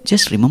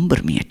 just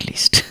remember me at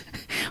least.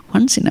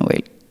 Once in a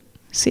while,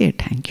 say a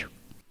thank you.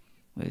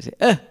 We say,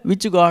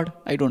 which God?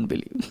 I don't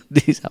believe.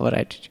 This is our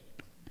attitude.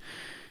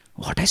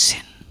 What a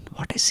sin,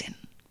 what a sin.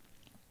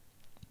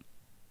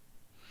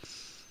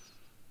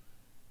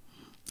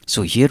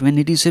 So here when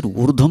it is said,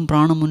 Urdham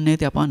pranam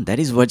unnayati apan, that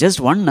is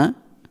just one, na?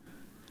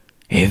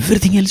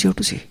 Everything else you have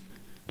to say.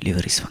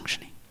 Liver is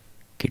functioning,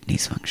 kidney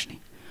is functioning,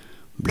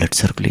 blood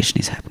circulation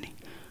is happening,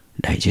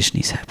 digestion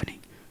is happening,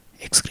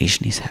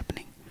 excretion is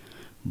happening,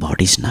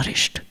 body is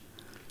nourished.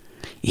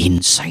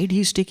 Inside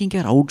he is taking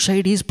care,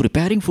 outside he is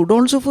preparing food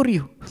also for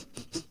you.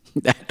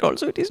 That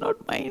also it is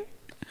not mine.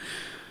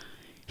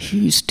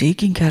 He is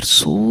taking care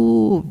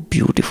so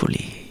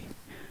beautifully,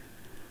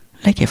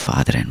 like a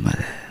father and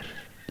mother.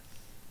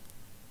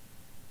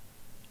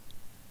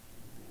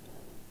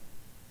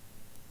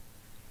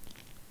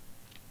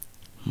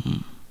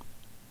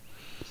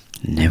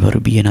 Never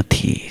be an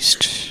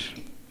atheist.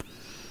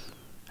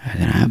 That's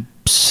an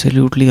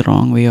absolutely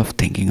wrong way of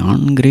thinking,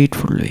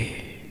 ungrateful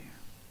way.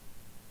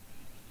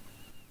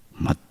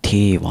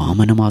 Madhye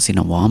vamanam.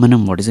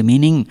 Vamanam, what is the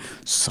meaning?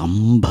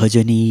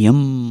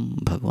 Sambhajaniyam,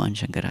 Bhagavan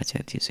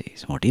Shankaracharya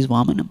says. What is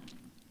vamanam?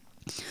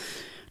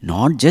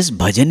 Not just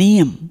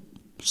bhajaniyam,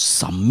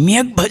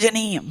 samyak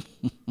bhajaniyam.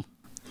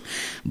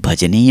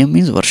 Bhajaniyam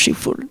means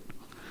worshipful.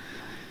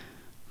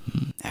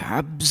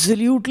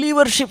 Absolutely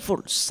worshipful.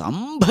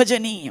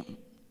 Sambhajaniyam.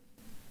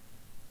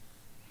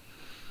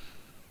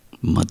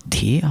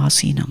 Madhye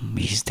asinam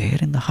is there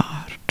in the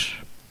heart.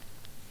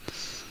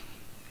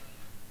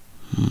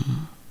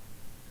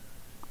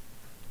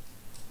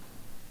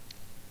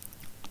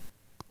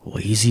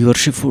 Why is he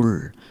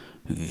worshipful?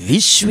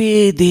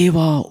 Vishve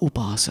deva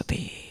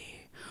upasate.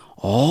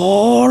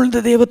 All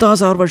the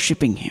devatas are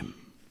worshipping him.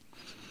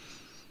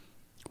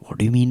 What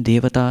do you mean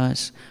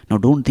devatas? Now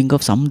don't think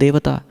of some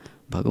devata.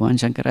 Bhagavan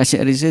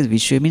Shankaracharya says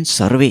Vishwe means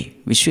sarve.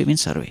 Vishwe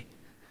means sarve.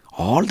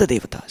 All the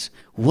devatas.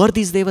 Who are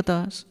these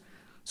devatas?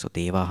 So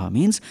devaha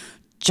means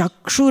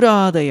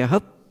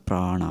chakshuradayaha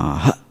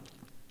pranaha.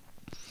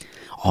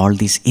 All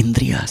these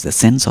indriyas, the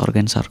sense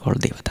organs are called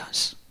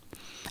devatas.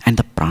 And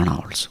the prana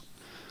also.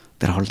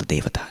 They are all the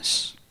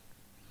devatas.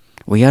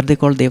 Why are they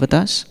called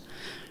devatas?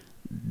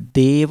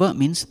 Deva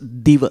means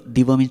diva.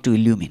 Diva means to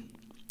illumine.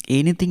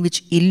 anything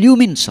which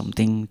illumines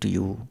something to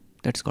you,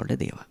 that's called a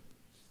Deva.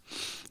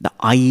 The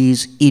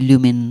eyes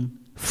illumine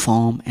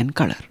form and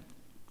color.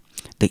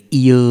 The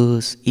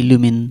ears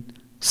illumine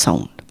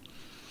sound.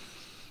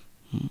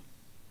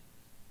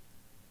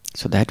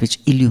 So that which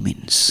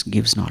illumines,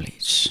 gives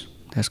knowledge,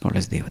 that's called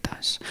as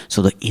Devatas.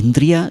 So the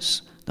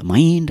Indriyas, the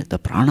mind, the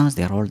pranas,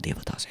 they are all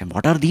Devatas. And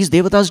what are these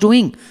Devatas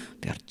doing?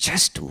 They are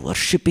just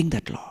worshipping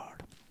that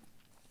Lord,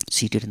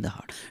 seated in the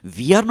heart.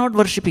 We are not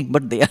worshipping,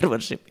 but they are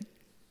worshipping.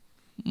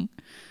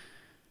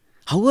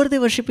 How are they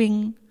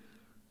worshipping?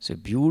 So a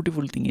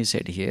beautiful thing is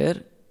said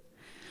here.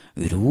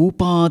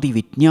 Virupadi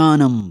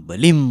Vijnanam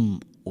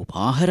Balim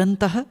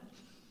Upaharantaha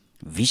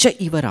Visha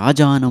Iva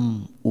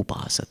Rajanam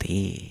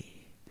Upasate.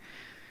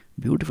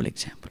 Beautiful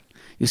example.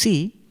 You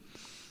see,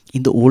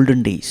 in the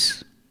olden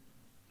days,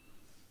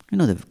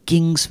 the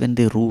kings, when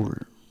they rule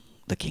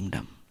the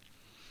kingdom,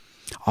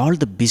 all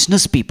the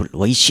business people,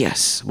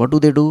 Vaishyas, what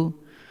do?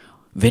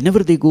 Whenever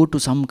they go to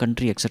some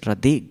country, etc.,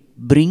 they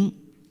bring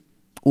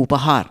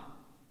upahar,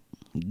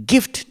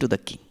 gift to the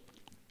king.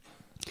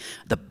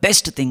 The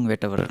best thing,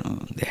 whatever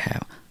they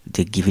have,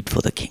 they give it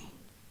for the king.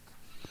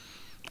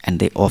 And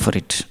they offer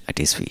it at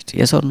his feet.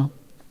 Yes or no?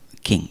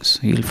 Kings,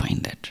 you will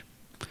find that.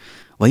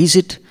 Why is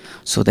it?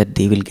 So that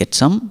they will get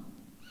some,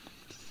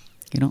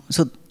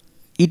 so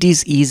it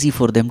is easy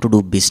for them to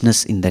do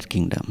business in that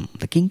kingdom.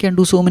 The king can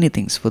do so many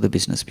things for the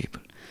business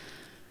people.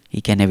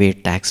 He can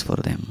evade tax for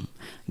them,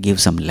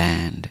 give some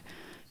land,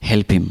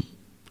 help him,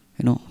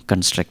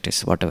 construct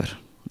his whatever,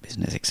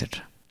 business,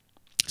 etc.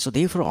 So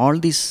therefore all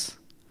these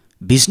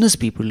business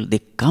people, they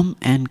come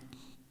and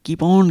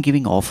keep on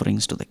giving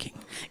offerings to the king.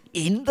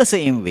 In the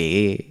same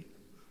way,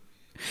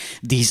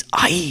 these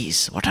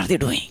eyes, what are they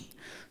doing?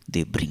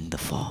 They bring the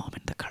form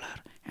and the color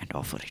and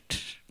offer it.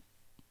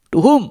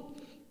 To whom?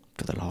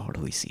 To the Lord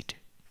who is seated.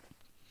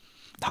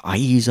 The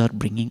eyes are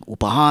bringing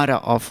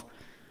upahara of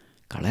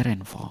color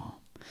and form.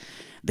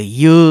 The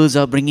ears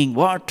are bringing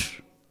what?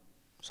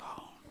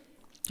 Sound.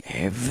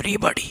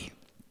 Everybody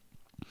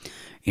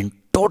in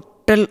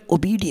total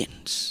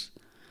obedience,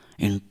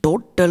 in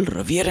total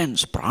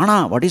reverence.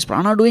 Prana, what is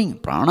prana doing?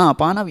 Prana,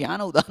 apana,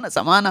 vyana, udana,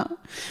 samana.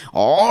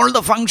 All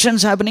the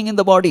functions happening in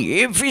the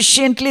body,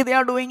 efficiently they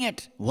are doing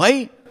it.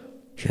 Why?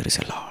 Here is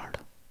a Lord,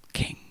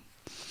 King.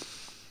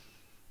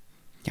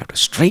 You have to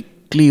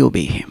strictly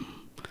obey Him.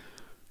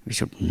 We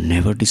should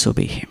never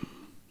disobey Him.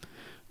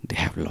 They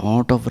have a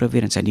lot of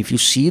reverence. And if you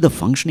see the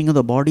functioning of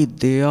the body,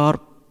 they are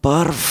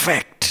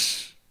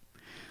perfect.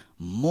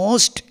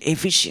 Most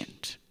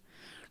efficient.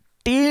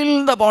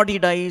 Till the body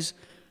dies,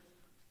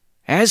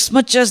 as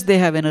much as they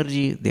have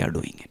energy, they are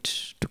doing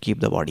it to keep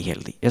the body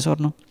healthy. Yes or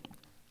no?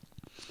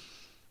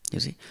 You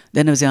see?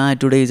 Then you say,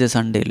 today is a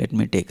Sunday, let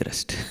me take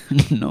rest.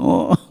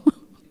 No.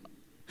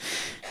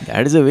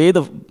 That is the way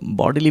the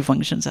bodily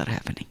functions are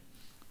happening.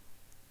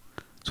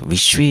 So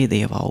Vishwe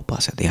Deva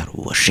Upasa, they are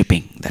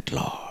worshipping that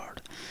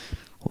Lord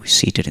who is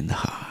seated in the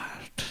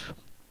heart.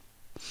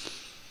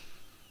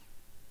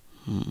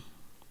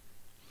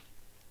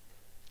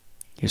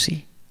 You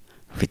see,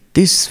 with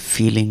this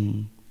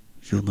feeling,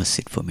 you must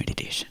sit for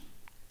meditation.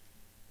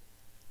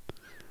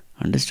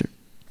 Understood?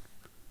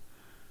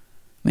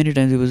 Many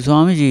times people say,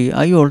 Swamiji,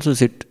 I also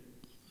sit.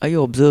 I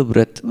observe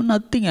breath.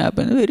 Nothing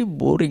happens. Very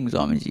boring,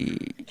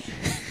 Swamiji.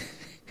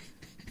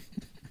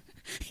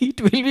 It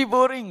will be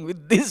boring.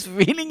 With this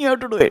feeling, you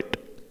have to do it.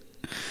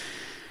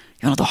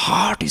 The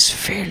heart is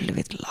filled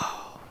with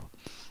love,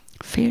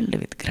 filled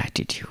with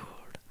gratitude,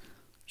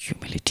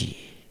 humility.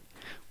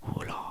 Oh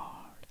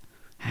Lord,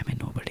 I am a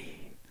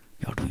nobody.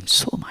 You are doing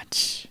so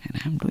much and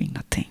I am doing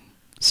nothing.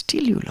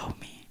 Still you love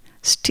me.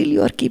 Still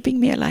you are keeping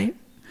me alive.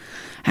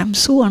 I am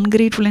so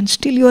ungrateful and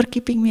still you are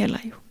keeping me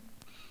alive.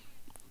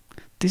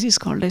 This is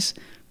called as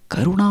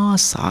Karuna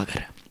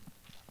Sagar,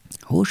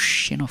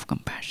 ocean of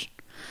compassion.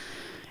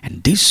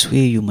 And this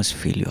way you must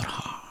fill your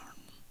heart.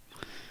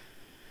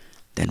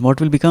 Then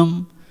what will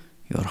become?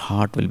 Your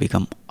heart will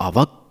become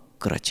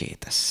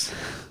Avakrachetas,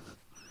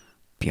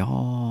 pure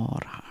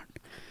heart.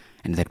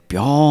 And that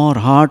pure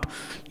heart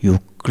you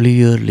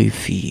clearly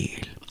feel,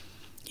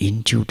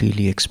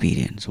 intuitively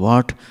experience.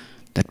 What?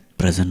 That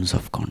presence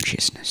of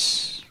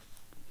consciousness.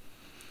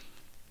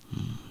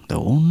 The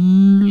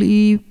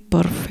only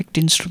perfect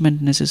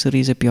instrument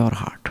necessary is a pure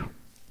heart.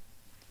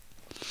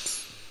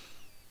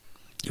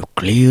 You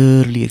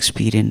clearly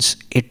experience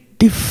a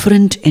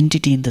different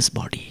entity in this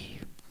body,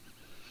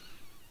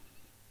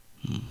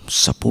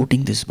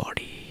 supporting this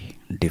body,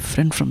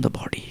 different from the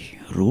body,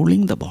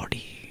 ruling the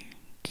body,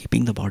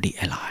 keeping the body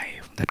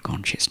alive, that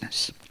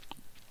consciousness.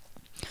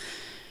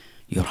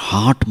 Your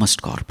heart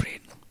must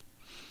cooperate.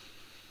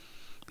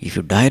 If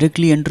you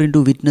directly enter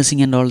into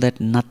witnessing and all that,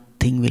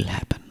 nothing will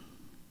happen.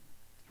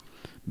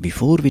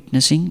 Before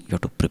witnessing, you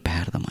have to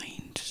prepare the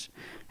mind.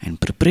 And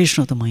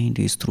preparation of the mind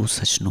is through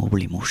such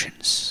noble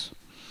emotions.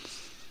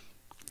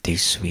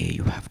 This way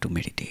you have to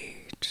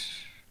meditate.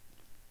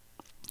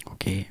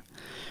 Okay?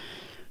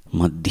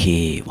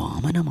 Madhye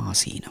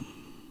Vamanamasinam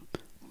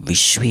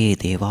Vishwe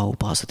Deva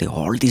Upasate.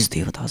 All these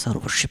devatas are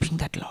worshipping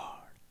that Lord.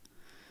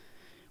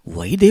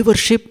 Why they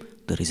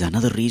worship? There is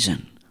another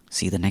reason.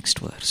 See the next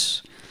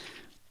verse.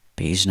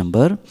 Page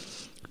number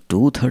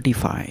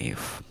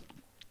 235.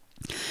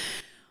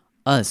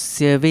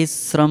 Asya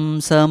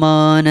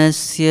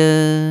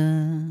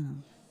visramsamanasya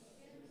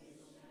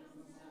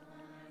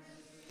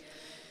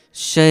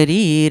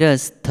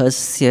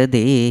sharirasthasya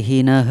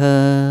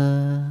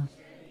dehinaha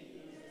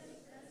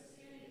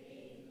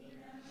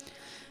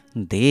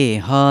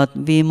dehat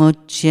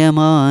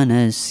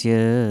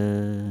vimucyamanasya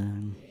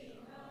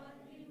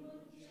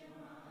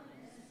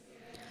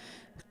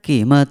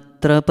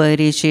kimatra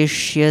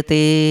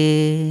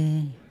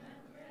parishishyate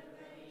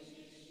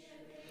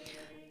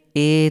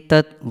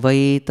etat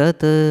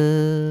vaitat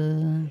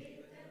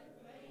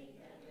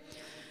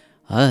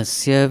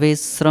asya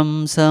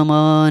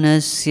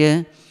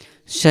visramsamanasya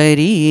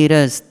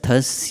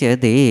sharirasthasya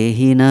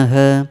dehinah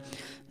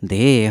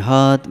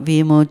dehat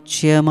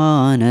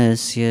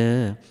vimucyamanasya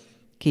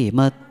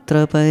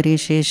kimatra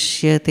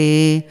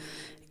parishishyate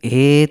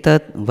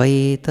etat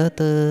vaitat.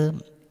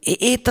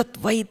 Etat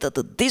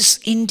vaitat, this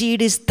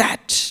indeed is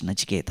that,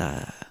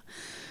 Nachiketa.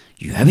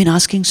 You have been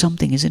asking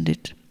something, isn't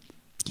it?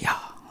 Yeah,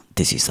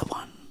 this is the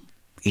one.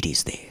 It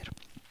is there.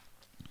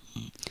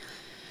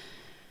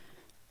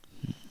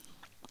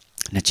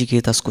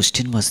 Nachiketa's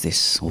question was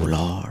this: Oh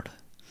Lord,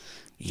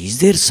 is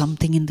there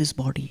something in this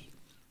body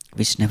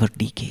which never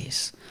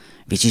decays,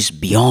 which is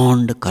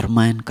beyond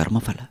karma and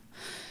karmaphala,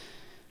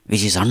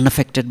 which is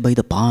unaffected by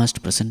the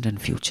past, present and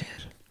future,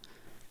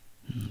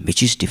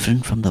 which is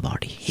different from the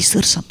body? Is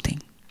there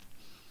something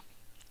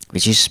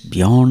which is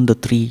beyond the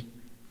three,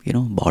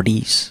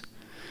 bodies,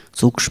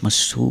 sukshma,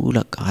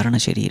 sthula, karana,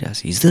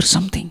 shariras? Is there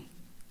something?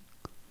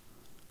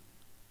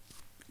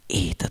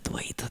 Etat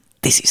vaitat,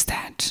 this is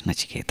that,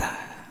 Nachiketa.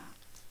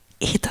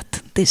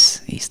 Etat,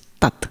 this is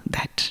tat,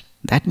 that.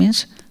 That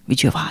means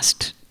which you have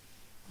asked.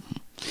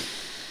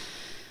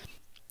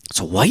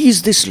 So why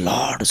is this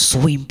Lord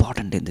so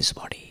important in this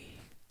body?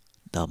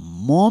 The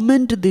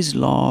moment this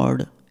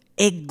Lord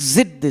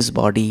exit this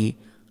body,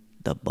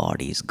 the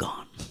body is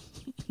gone.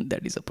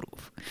 That is a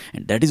proof.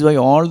 And that is why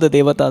all the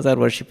devatas are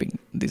worshipping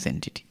this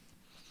entity.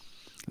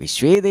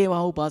 Vishve deva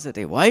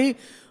upasate. Why?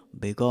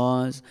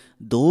 Because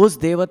those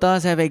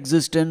devatas have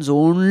existence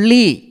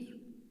only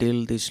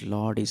till this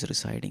Lord is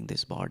residing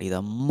this body.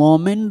 The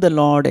moment the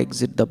Lord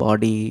exit the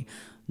body,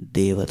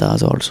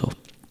 devatas also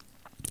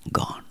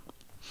gone.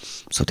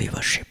 So they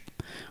worship.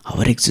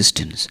 Our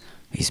existence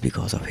is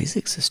because of his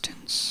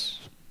existence.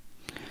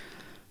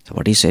 So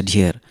what he said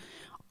here,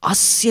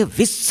 asya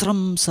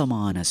visram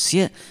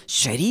samanasya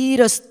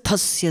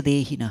sharirasthasya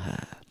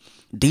dehinah.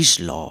 This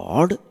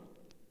Lord,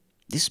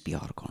 this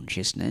pure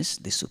consciousness,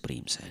 this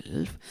Supreme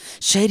Self,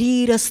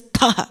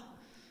 sharirastha,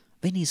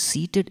 when he is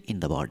seated in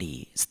the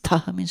body,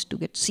 stha means to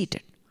get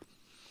seated.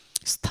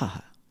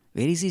 Stha,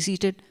 where is he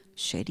seated?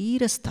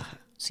 Sharirastha,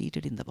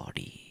 seated in the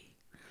body.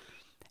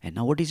 And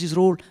now what is his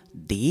role?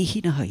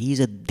 Dehinah, he is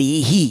a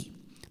dehi,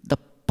 the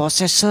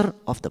possessor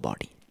of the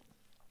body.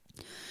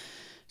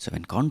 So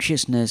when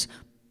consciousness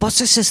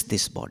possesses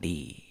this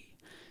body,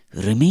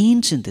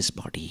 remains in this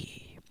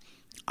body,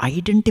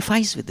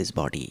 identifies with this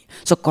body.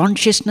 So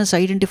consciousness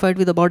identified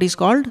with the body is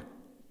called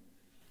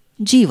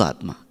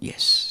Jivatma.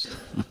 Yes.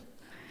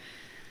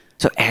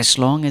 So as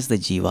long as the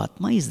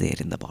Jivatma is there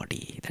in the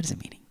body, that is the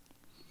meaning.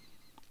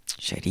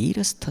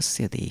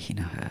 Sharirasthasya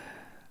dehinah.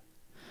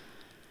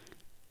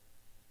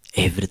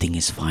 Everything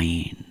is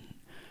fine.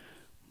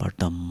 But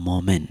the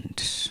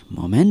moment,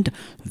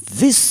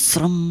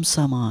 visram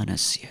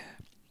samanasya.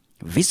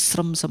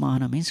 Visram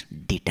samana means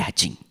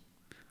detaching,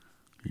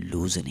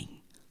 loosening,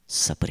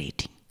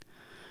 separating.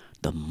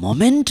 The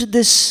moment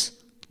this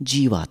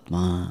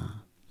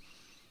Jivatma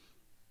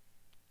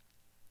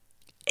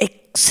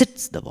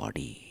exits the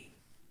body,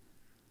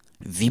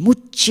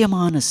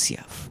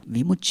 vimuchyamanasya.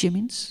 Vimuchya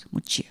means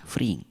muchya,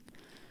 freeing.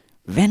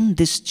 When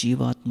this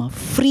Jivatma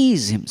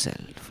frees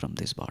himself from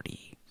this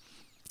body,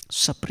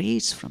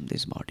 separates from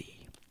this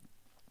body.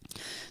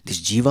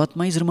 This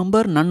Jivatma is,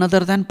 remember, none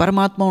other than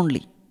Paramatma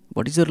only.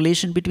 What is the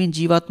relation between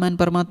Jivatma and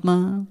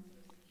Paramatma?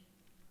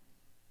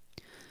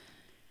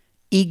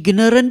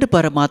 Ignorant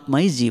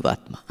Paramatma is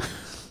Jivatma.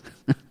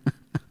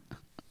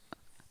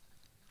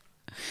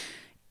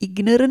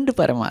 Ignorant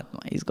Paramatma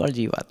is called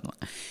Jivatma.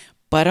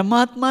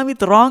 Paramatma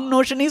with wrong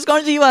notion is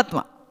called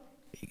Jivatma.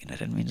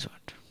 Ignorant means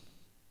what?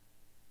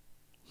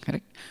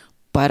 Correct?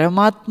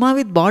 Paramatma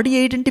with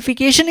body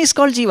identification is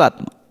called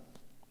Jivatma.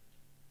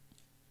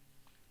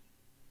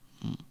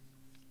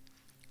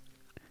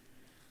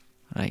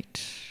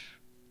 Right.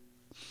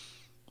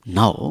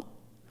 Now,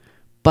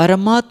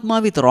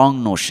 Paramatma with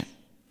wrong notion.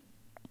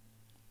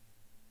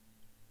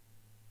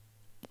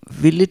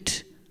 Will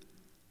it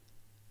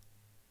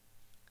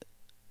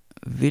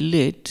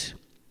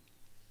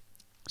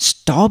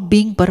stop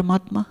being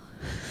Paramatma?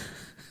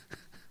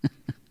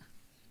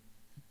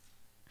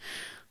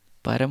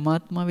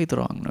 Paramatma with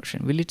wrong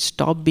notion. Will it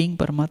stop being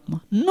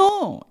Paramatma?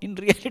 No. In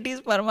reality, it is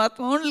Paramatma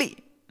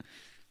only.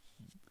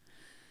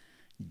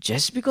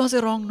 Just because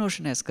a wrong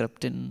notion has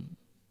crept in,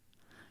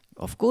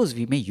 of course,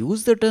 we may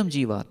use the term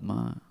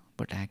Jivatma,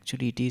 but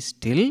actually it is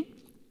still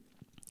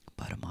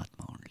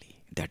Paramatma only.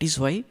 That is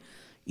why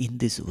in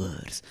this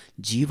verse,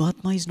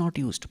 Jivatma is not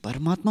used,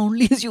 Paramatma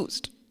only is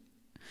used.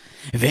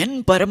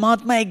 When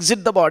Paramatma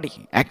exits the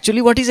body,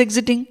 actually what is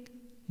exiting?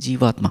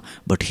 Jivatma.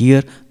 But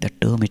here the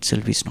term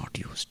itself is not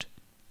used.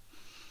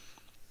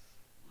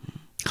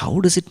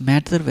 How does it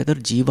matter whether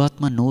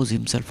Jivatma knows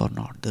himself or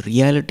not? The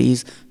reality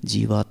is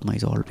Jivatma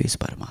is always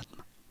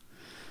Paramatma.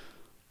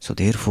 So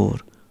therefore,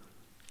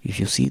 if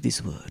you see this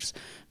verse,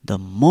 the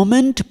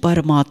moment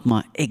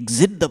Paramatma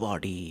exits the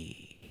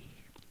body,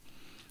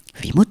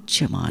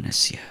 Vimuchya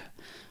Manasya,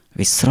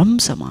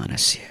 Visramsa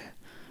Manasya,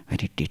 when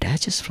it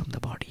detaches from the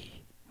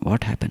body,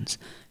 what happens?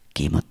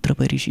 Kimatra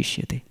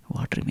Parishishyate.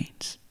 What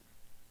remains?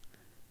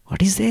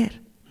 What is there?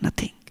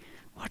 Nothing.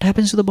 What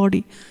happens to the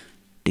body?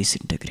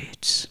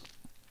 Disintegrates.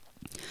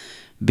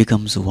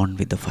 Becomes one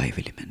with the five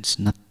elements.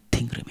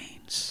 Nothing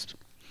remains.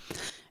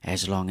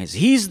 As long as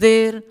he is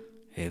there,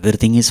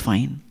 everything is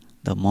fine.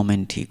 The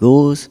moment he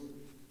goes,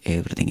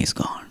 everything is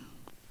gone.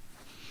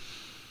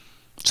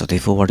 So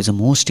therefore, what is the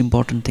most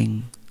important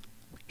thing?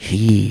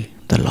 He,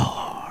 the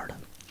Lord.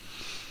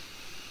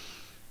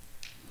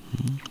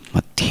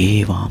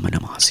 Madhye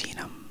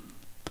Vamanamasinam.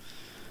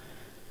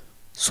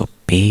 So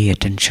pay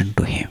attention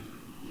to him.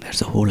 That's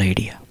the whole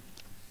idea.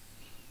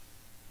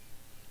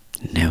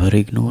 Never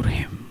ignore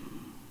him.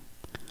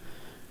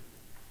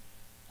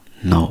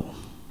 Now,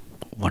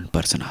 one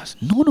person asks,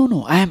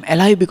 no, I am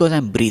alive because I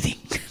am breathing.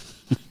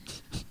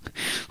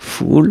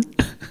 Fool.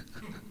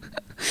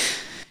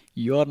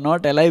 You are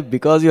not alive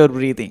because you are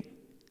breathing.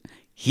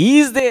 He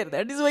is there,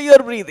 that is why you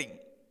are breathing.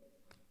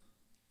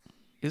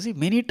 You see,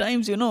 many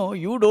times, you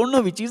don't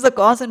know which is the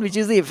cause and which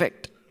is the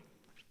effect.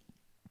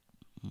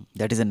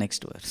 That is the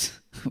next verse.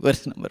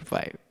 Verse number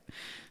 5.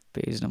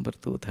 Page number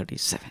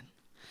 237.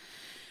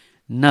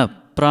 Na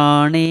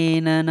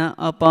pranena na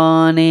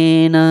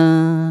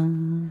apanena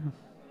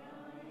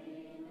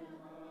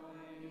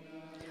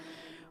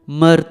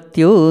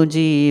martyo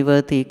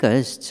jivati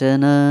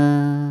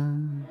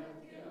kaschana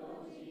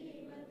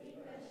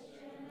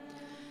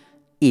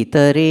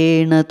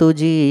itarena tu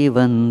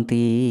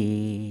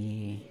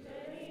jivanti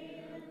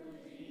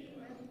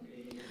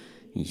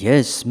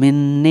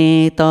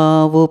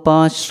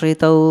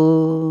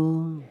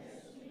yasminnetavupashritau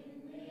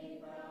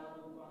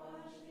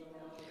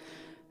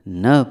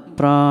na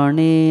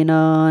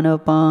pranena na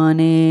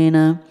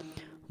panena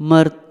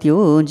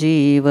martyo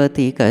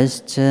jivati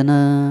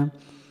kaschana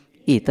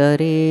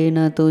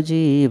itarena tu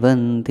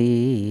jivanti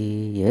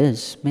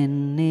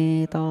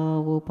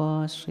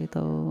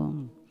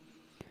yasminnetavupashritau.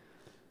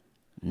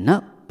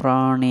 Na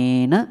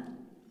pranena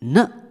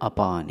na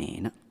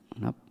apanena.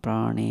 Na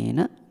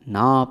pranena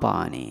na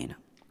apanena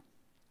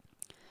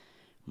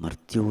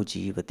martyo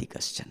jivati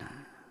kaschana.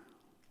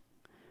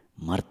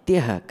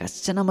 Martyah,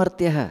 kaschana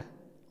martyah.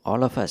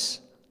 All of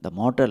us, the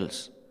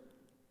mortals.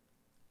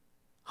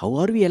 How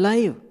are we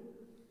alive?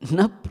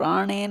 Na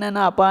pranena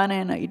na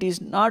apanena. It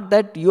is not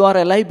that you are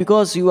alive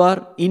because you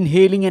are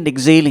inhaling and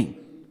exhaling.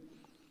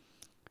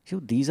 So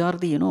these are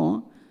the,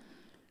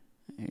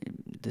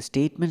 the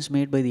statements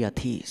made by the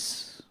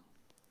atheists.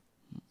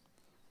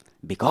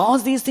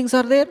 Because these things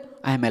are there,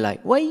 I am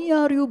alive. Why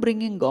are you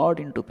bringing God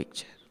into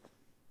picture?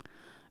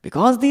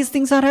 Because these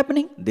things are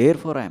happening,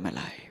 therefore I am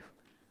alive.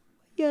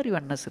 Why are you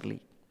unnecessarily?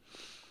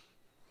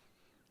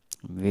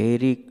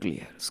 Very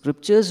clear.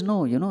 Scriptures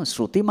know,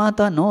 Shruti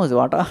Mata knows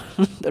what are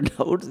the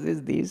doubts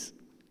is these.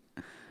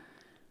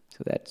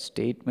 So that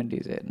statement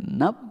is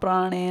na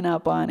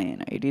pranena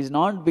apanena. It is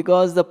not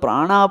because the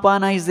prana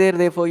apana is there,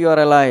 therefore you are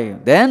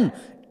alive. Then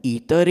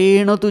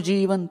itarena tu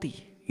jivanti.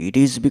 It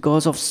is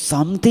because of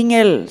something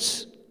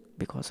else,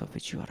 because of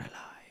which you are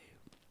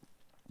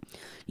alive.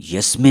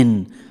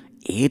 Yasmin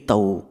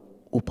etau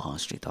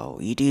upasritau.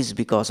 It is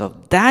because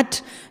of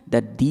that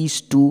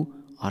these two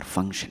are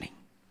functioning.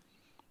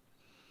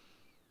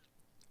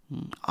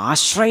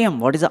 Ashrayam.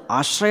 What is the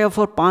ashraya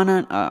for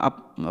pana?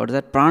 What is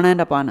that? Prana and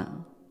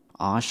apana.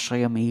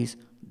 Ashrayam is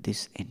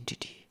this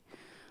entity.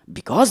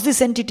 Because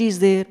this entity is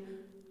there,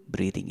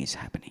 breathing is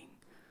happening.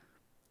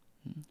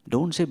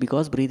 Don't say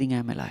because breathing I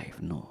am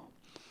alive. No.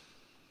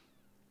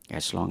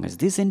 As long as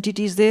this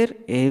entity is there,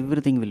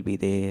 everything will be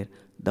there.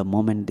 The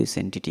moment this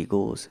entity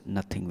goes,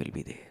 nothing will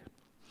be there.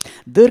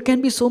 There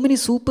can be so many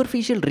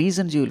superficial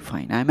reasons you will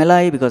find. I am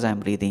alive because I am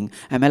breathing.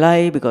 I am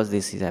alive because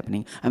this is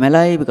happening. I am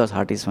alive because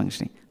heart is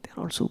functioning. They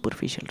are all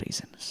superficial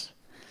reasons.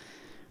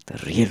 The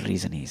real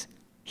reason is,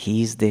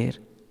 He is there,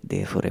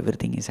 therefore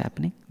everything is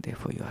happening,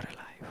 therefore you are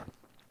alive.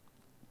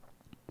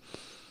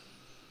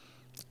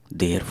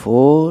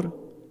 Therefore,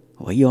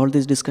 why all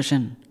this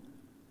discussion?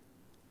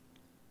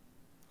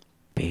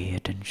 Pay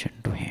attention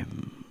to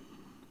Him.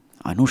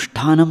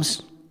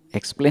 Anushtanam's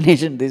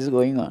explanation, this is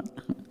going on.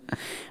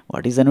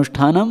 What is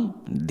Anushtanam?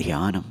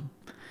 Dhyanam.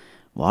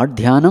 What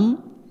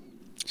Dhyanam?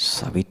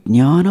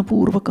 Savijnana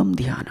Purvakam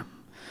Dhyanam.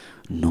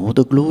 Know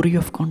the glory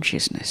of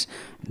consciousness.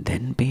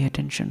 Then pay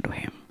attention to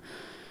Him.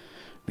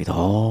 With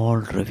all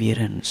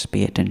reverence,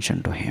 pay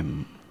attention to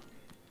Him.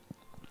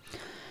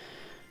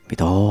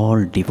 With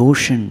all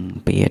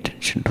devotion, pay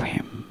attention to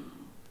Him.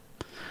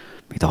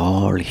 With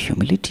all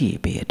humility,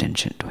 pay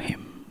attention to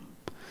Him.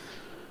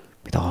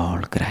 With all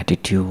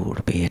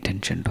gratitude, pay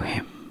attention to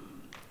Him.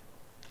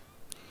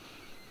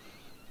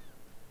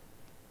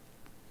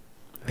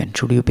 When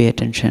should you pay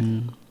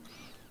attention?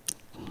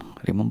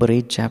 Remember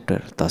 8th chapter.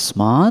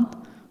 Tasmad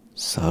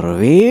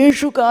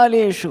sarveshu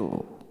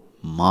kaleshu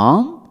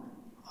mam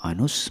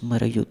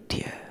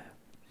anusmarayudhya.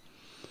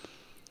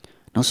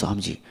 Now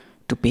Swamiji,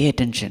 to pay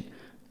attention,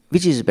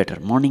 which is better,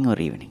 morning or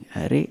evening?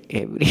 Every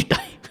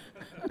time.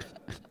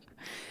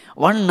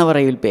 1 hour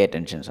I will pay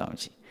attention,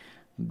 Swamiji.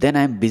 Then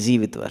I am busy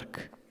with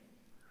work.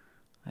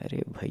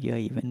 Bhaiya,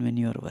 even when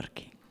you are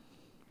working.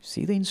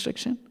 See the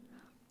instruction?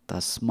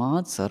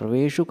 Tasmat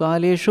sarveshu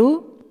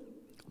kaleshu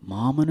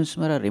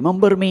mamanusmara.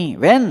 Remember me.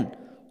 When?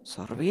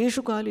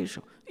 Sarveshu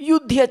kaleshu.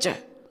 Yudhyacha.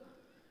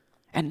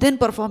 And then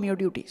perform your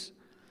duties.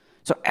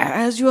 So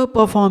as you are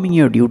performing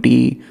your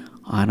duty,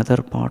 another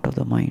part of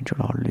the mind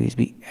should always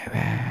be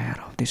aware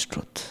of this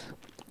truth.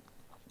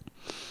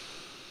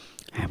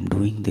 I am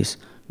doing this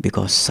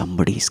because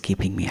somebody is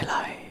keeping me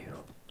alive.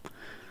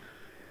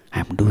 I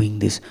am doing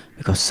this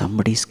because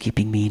somebody is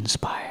keeping me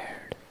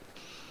inspired.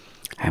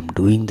 I am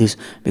doing this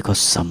because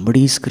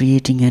somebody is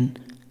creating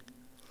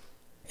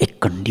a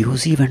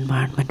conducive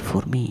environment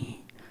for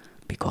me,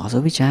 because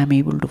of which I am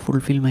able to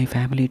fulfill my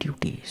family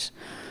duties,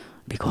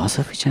 because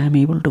of which I am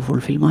able to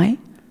fulfill my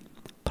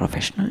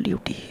professional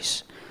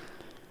duties.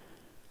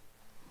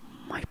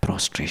 My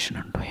prostration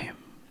unto Him.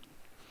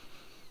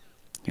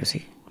 You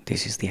see,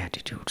 this is the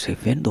attitude. So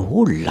when the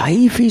whole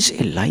life is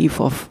a life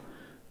of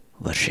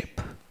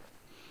worship,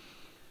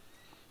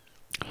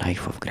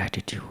 life of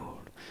gratitude.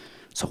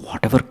 So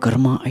whatever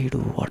karma I do,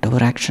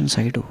 whatever actions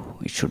I do,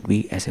 it should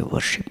be as a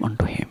worship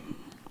unto Him.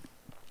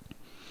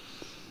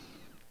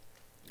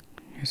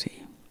 You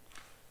see.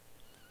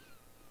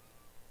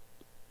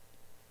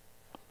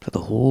 So the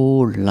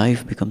whole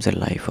life becomes a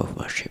life of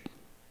worship.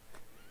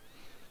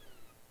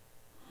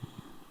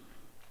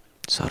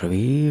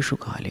 Sarveshu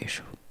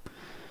kaleshu.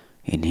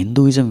 In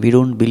Hinduism, we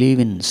don't believe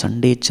in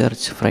Sunday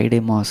church,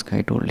 Friday mosque,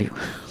 I told you.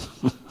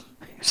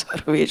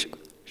 Sarveshu.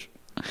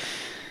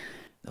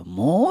 The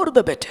more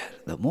the better,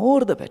 the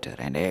more the better.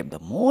 And the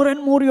more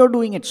and more you are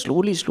doing it,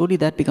 slowly, slowly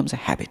that becomes a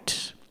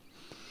habit.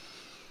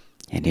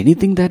 And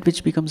anything that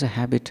which becomes a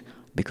habit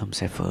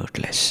becomes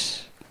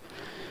effortless,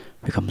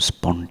 becomes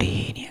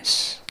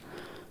spontaneous,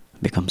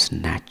 becomes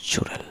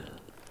natural.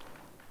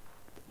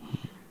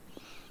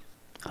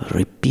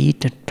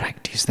 Repeated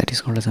practice, that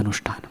is called as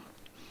Anushtanam.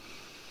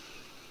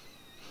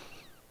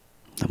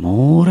 The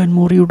more and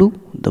more you do,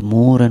 the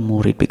more and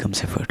more it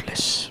becomes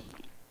effortless.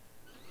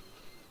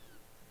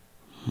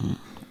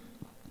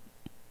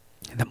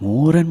 The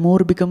more and more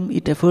become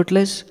it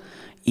effortless,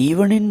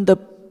 even in the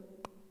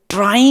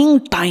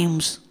trying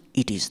times,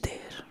 it is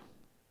there.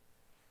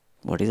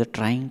 What is a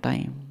trying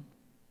time?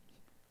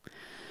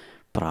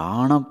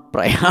 Prana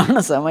prayana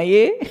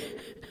samaye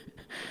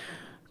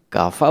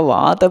kafa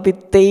vata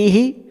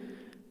pittaihi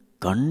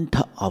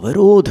kantha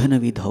avarodhana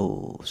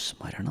vidhau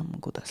smaranam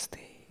kudaste.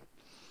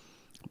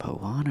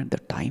 Bhagavan, at the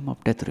time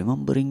of death,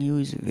 remembering you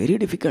is very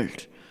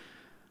difficult.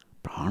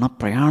 Prana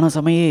prayana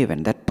samaye,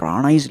 when that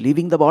prana is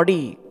leaving the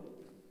body.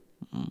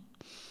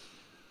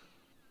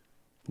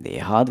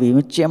 Dehad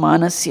vimuchya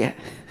manasya.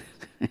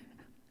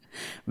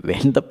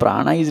 When the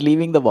prana is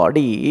leaving the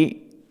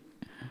body,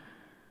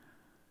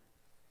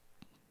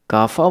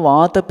 kapha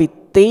vata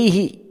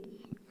pittaihi,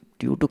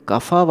 due to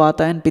kapha,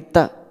 vata and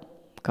pitta.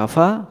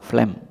 Kapha,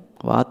 phlegm.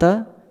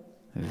 Vata,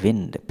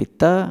 wind.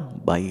 Pitta,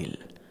 bile.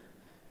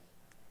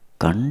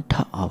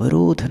 Kantha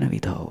avarodhana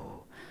vidhau.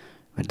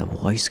 When the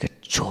voice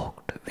gets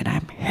choked, when I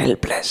am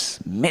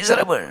helpless,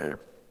 miserable,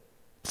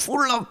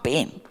 full of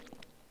pain.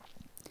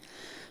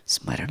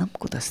 Smaranam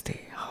kudaste.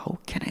 How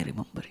can I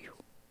remember you?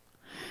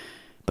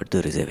 But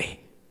there is a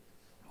way.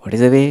 What is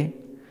the way?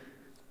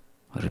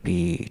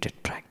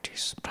 Repeated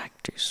practice,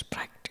 practice,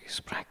 practice,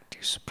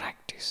 practice,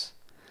 practice.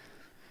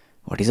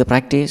 What is the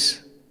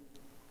practice?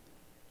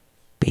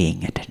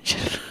 Paying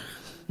attention.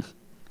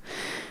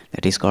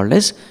 That is called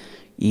as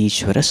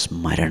Ishvara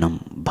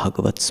Smaranam,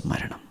 Bhagavat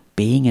Smaranam.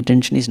 Paying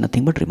attention is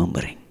nothing but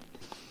remembering.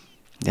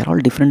 They are all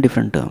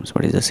different terms,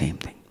 but it's the same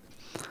thing.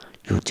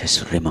 You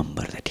just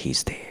remember that He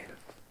is there.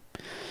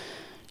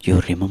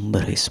 You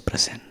remember His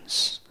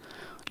presence.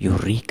 You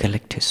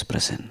recollect His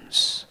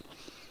presence.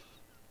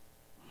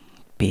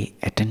 Pay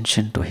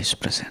attention to His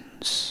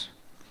presence.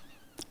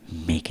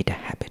 Make it a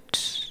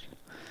habit.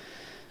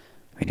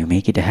 When you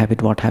make it a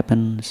habit, what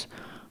happens?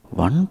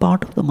 One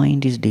part of the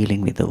mind is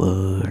dealing with the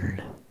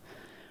world.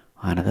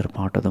 Another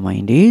part of the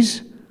mind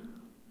is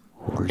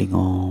holding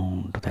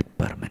on to that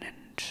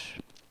permanent.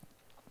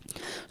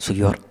 So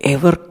you are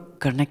ever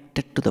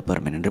connected to the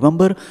permanent.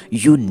 Remember,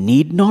 you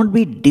need not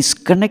be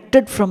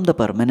disconnected from the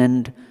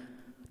permanent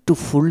to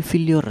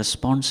fulfill your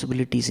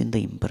responsibilities in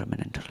the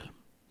impermanent realm.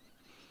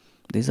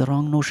 This is a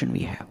wrong notion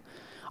we have.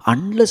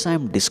 Unless I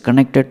am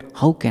disconnected,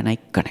 how can I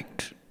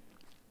connect?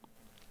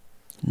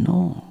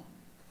 No.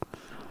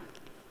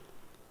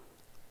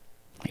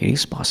 It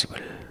is possible.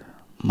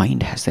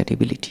 Mind has that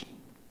ability.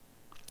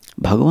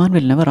 Bhagavan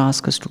will never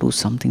ask us to do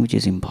something which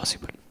is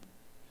impossible.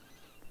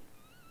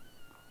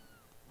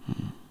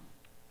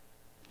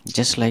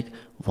 Just like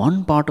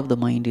one part of the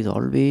mind is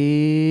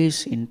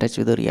always in touch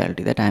with the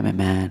reality that I am a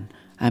man,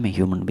 I am a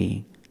human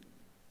being.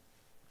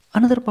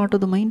 Another part of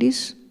the mind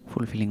is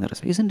fulfilling the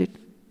rest, isn't it?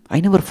 I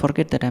never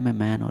forget that I am a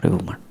man or a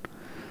woman.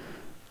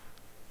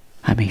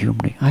 I am a human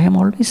being. I am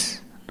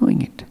always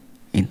knowing it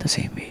in the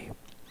same way.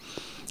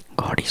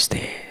 God is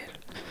there.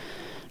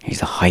 He is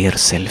the higher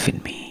self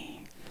in me.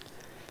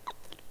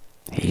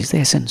 He is the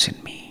essence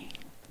in me.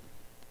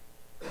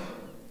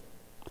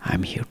 I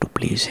am here to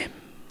please Him.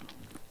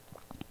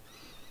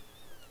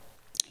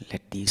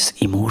 Let these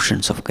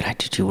emotions of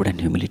gratitude and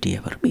humility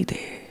ever be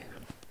there.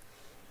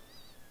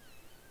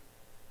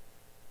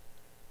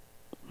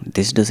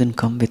 This doesn't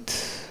come with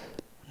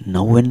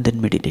now and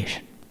then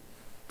meditation.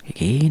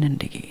 Again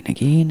and again,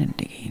 again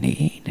and again,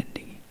 again and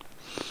again.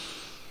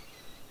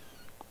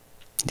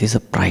 This is a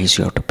price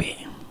you have to pay.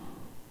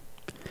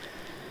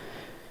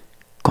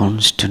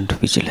 Constant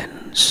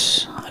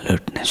vigilance,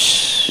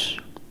 alertness.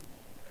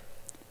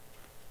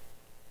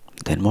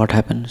 Then what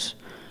happens?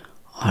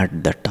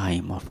 At the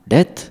time of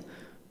death,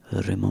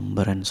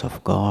 remembrance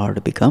of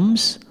God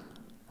becomes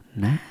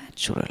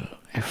natural,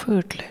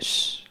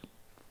 effortless.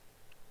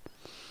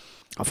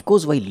 Of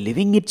course, while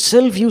living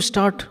itself, you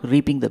start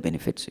reaping the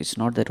benefits. It's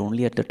not that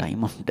only at the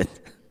time of death.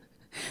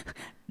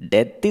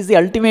 Death is the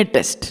ultimate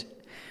test.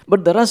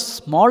 But there are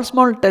small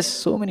tests,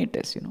 so many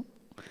tests,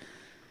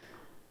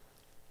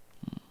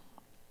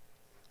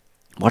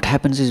 What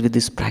happens is with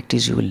this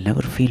practice, you will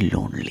never feel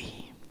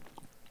lonely.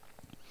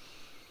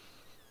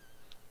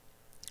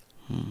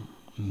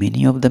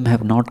 Many of them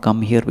have not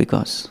come here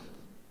because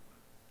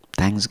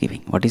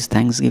Thanksgiving. What is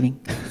Thanksgiving?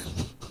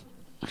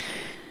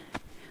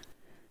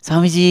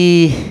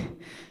 Swamiji,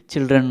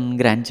 children,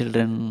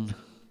 grandchildren.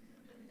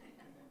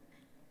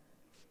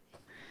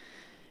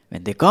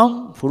 When they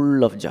come,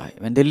 full of joy.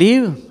 When they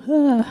leave,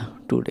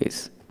 2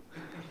 days.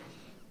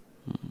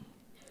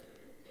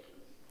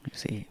 You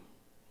see,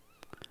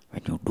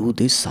 when you do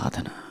this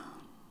sadhana,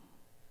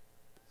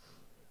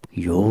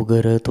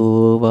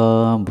 Yogarato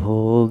va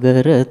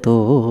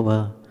bhogarato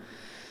va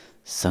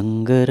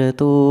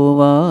sangarato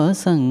va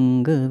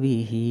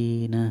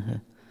sangavihina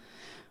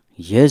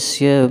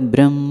yasya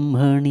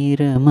brahmani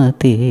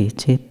ramate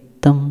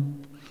chittam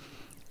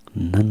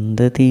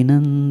nandati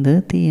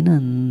nandati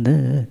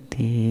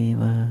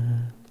nandateva.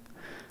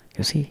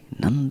 You see,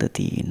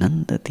 nandati,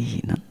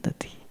 nandati,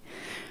 nandati.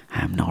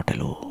 I am not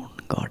alone.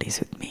 God is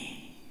with me.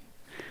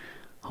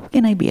 How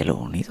can I be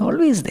alone? He is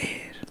always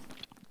there.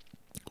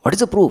 What is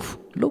the proof?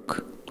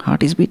 Look,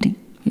 heart is beating.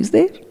 He is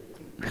there.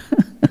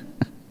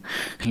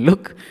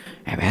 Look,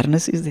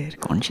 awareness is there.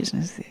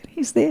 Consciousness is there. He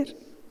is there.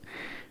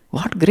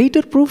 What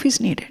greater proof is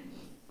needed?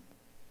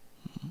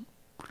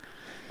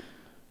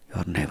 You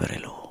are never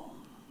alone.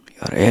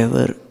 You are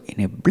ever in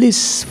a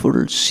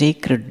blissful,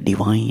 sacred,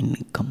 divine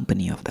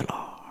company of the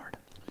Lord.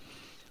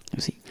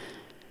 You see,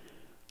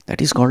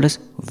 that is called as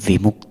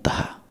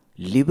vimukta,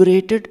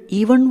 liberated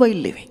even while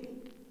living.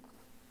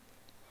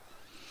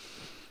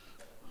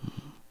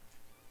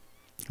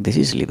 This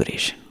is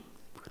liberation.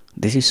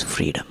 This is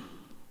freedom.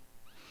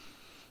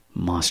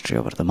 Mastery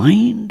over the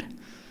mind,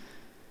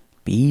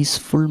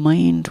 peaceful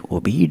mind,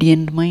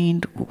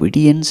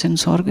 obedient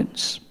sense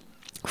organs.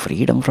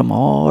 Freedom from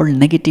all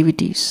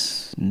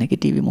negativities,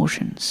 negative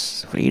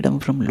emotions. Freedom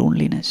from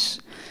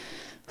loneliness.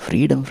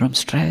 Freedom from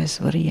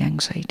stress, worry,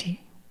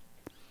 anxiety.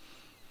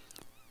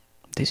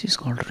 This is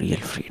called real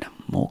freedom,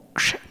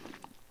 moksha.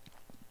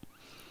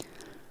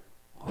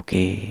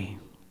 Okay.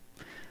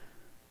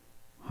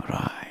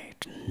 Right.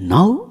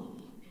 Now,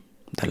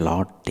 the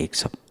Lord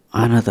takes up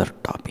another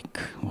topic.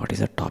 What is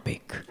the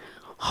topic?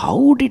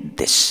 How did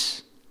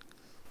this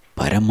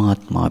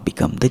Paramatma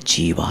become the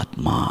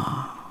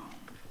Jivatma?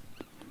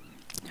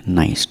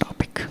 Nice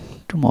topic.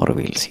 Tomorrow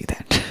we'll see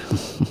that.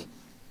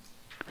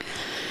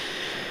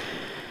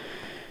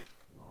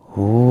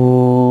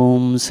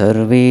 Om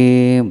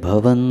Sarve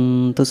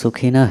Bhavantu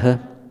Sukhinah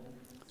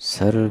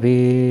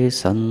Sarve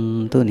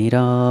Santu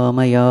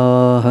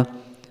Niramayah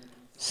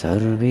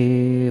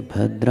Sarve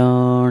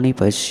Bhadrani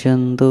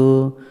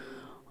Pashyantu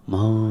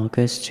Ma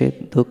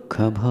Kaschit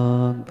Dukkha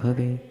Bhag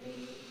Bhave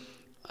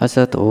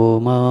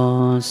Asato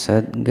Ma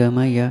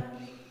Sadgamaya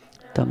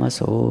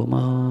Tamaso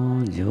Ma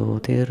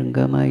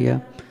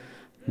Jyotirgamaya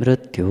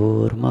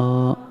Mrityorma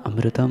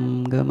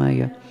Amritam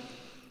Gamaya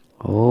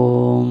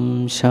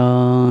Om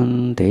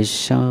Shanti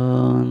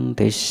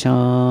Shanti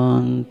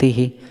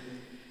Shanti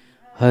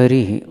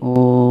Hari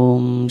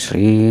Om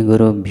Shri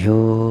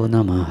Gurubhyo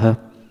Namaha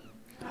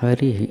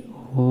Hari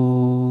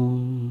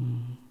Om.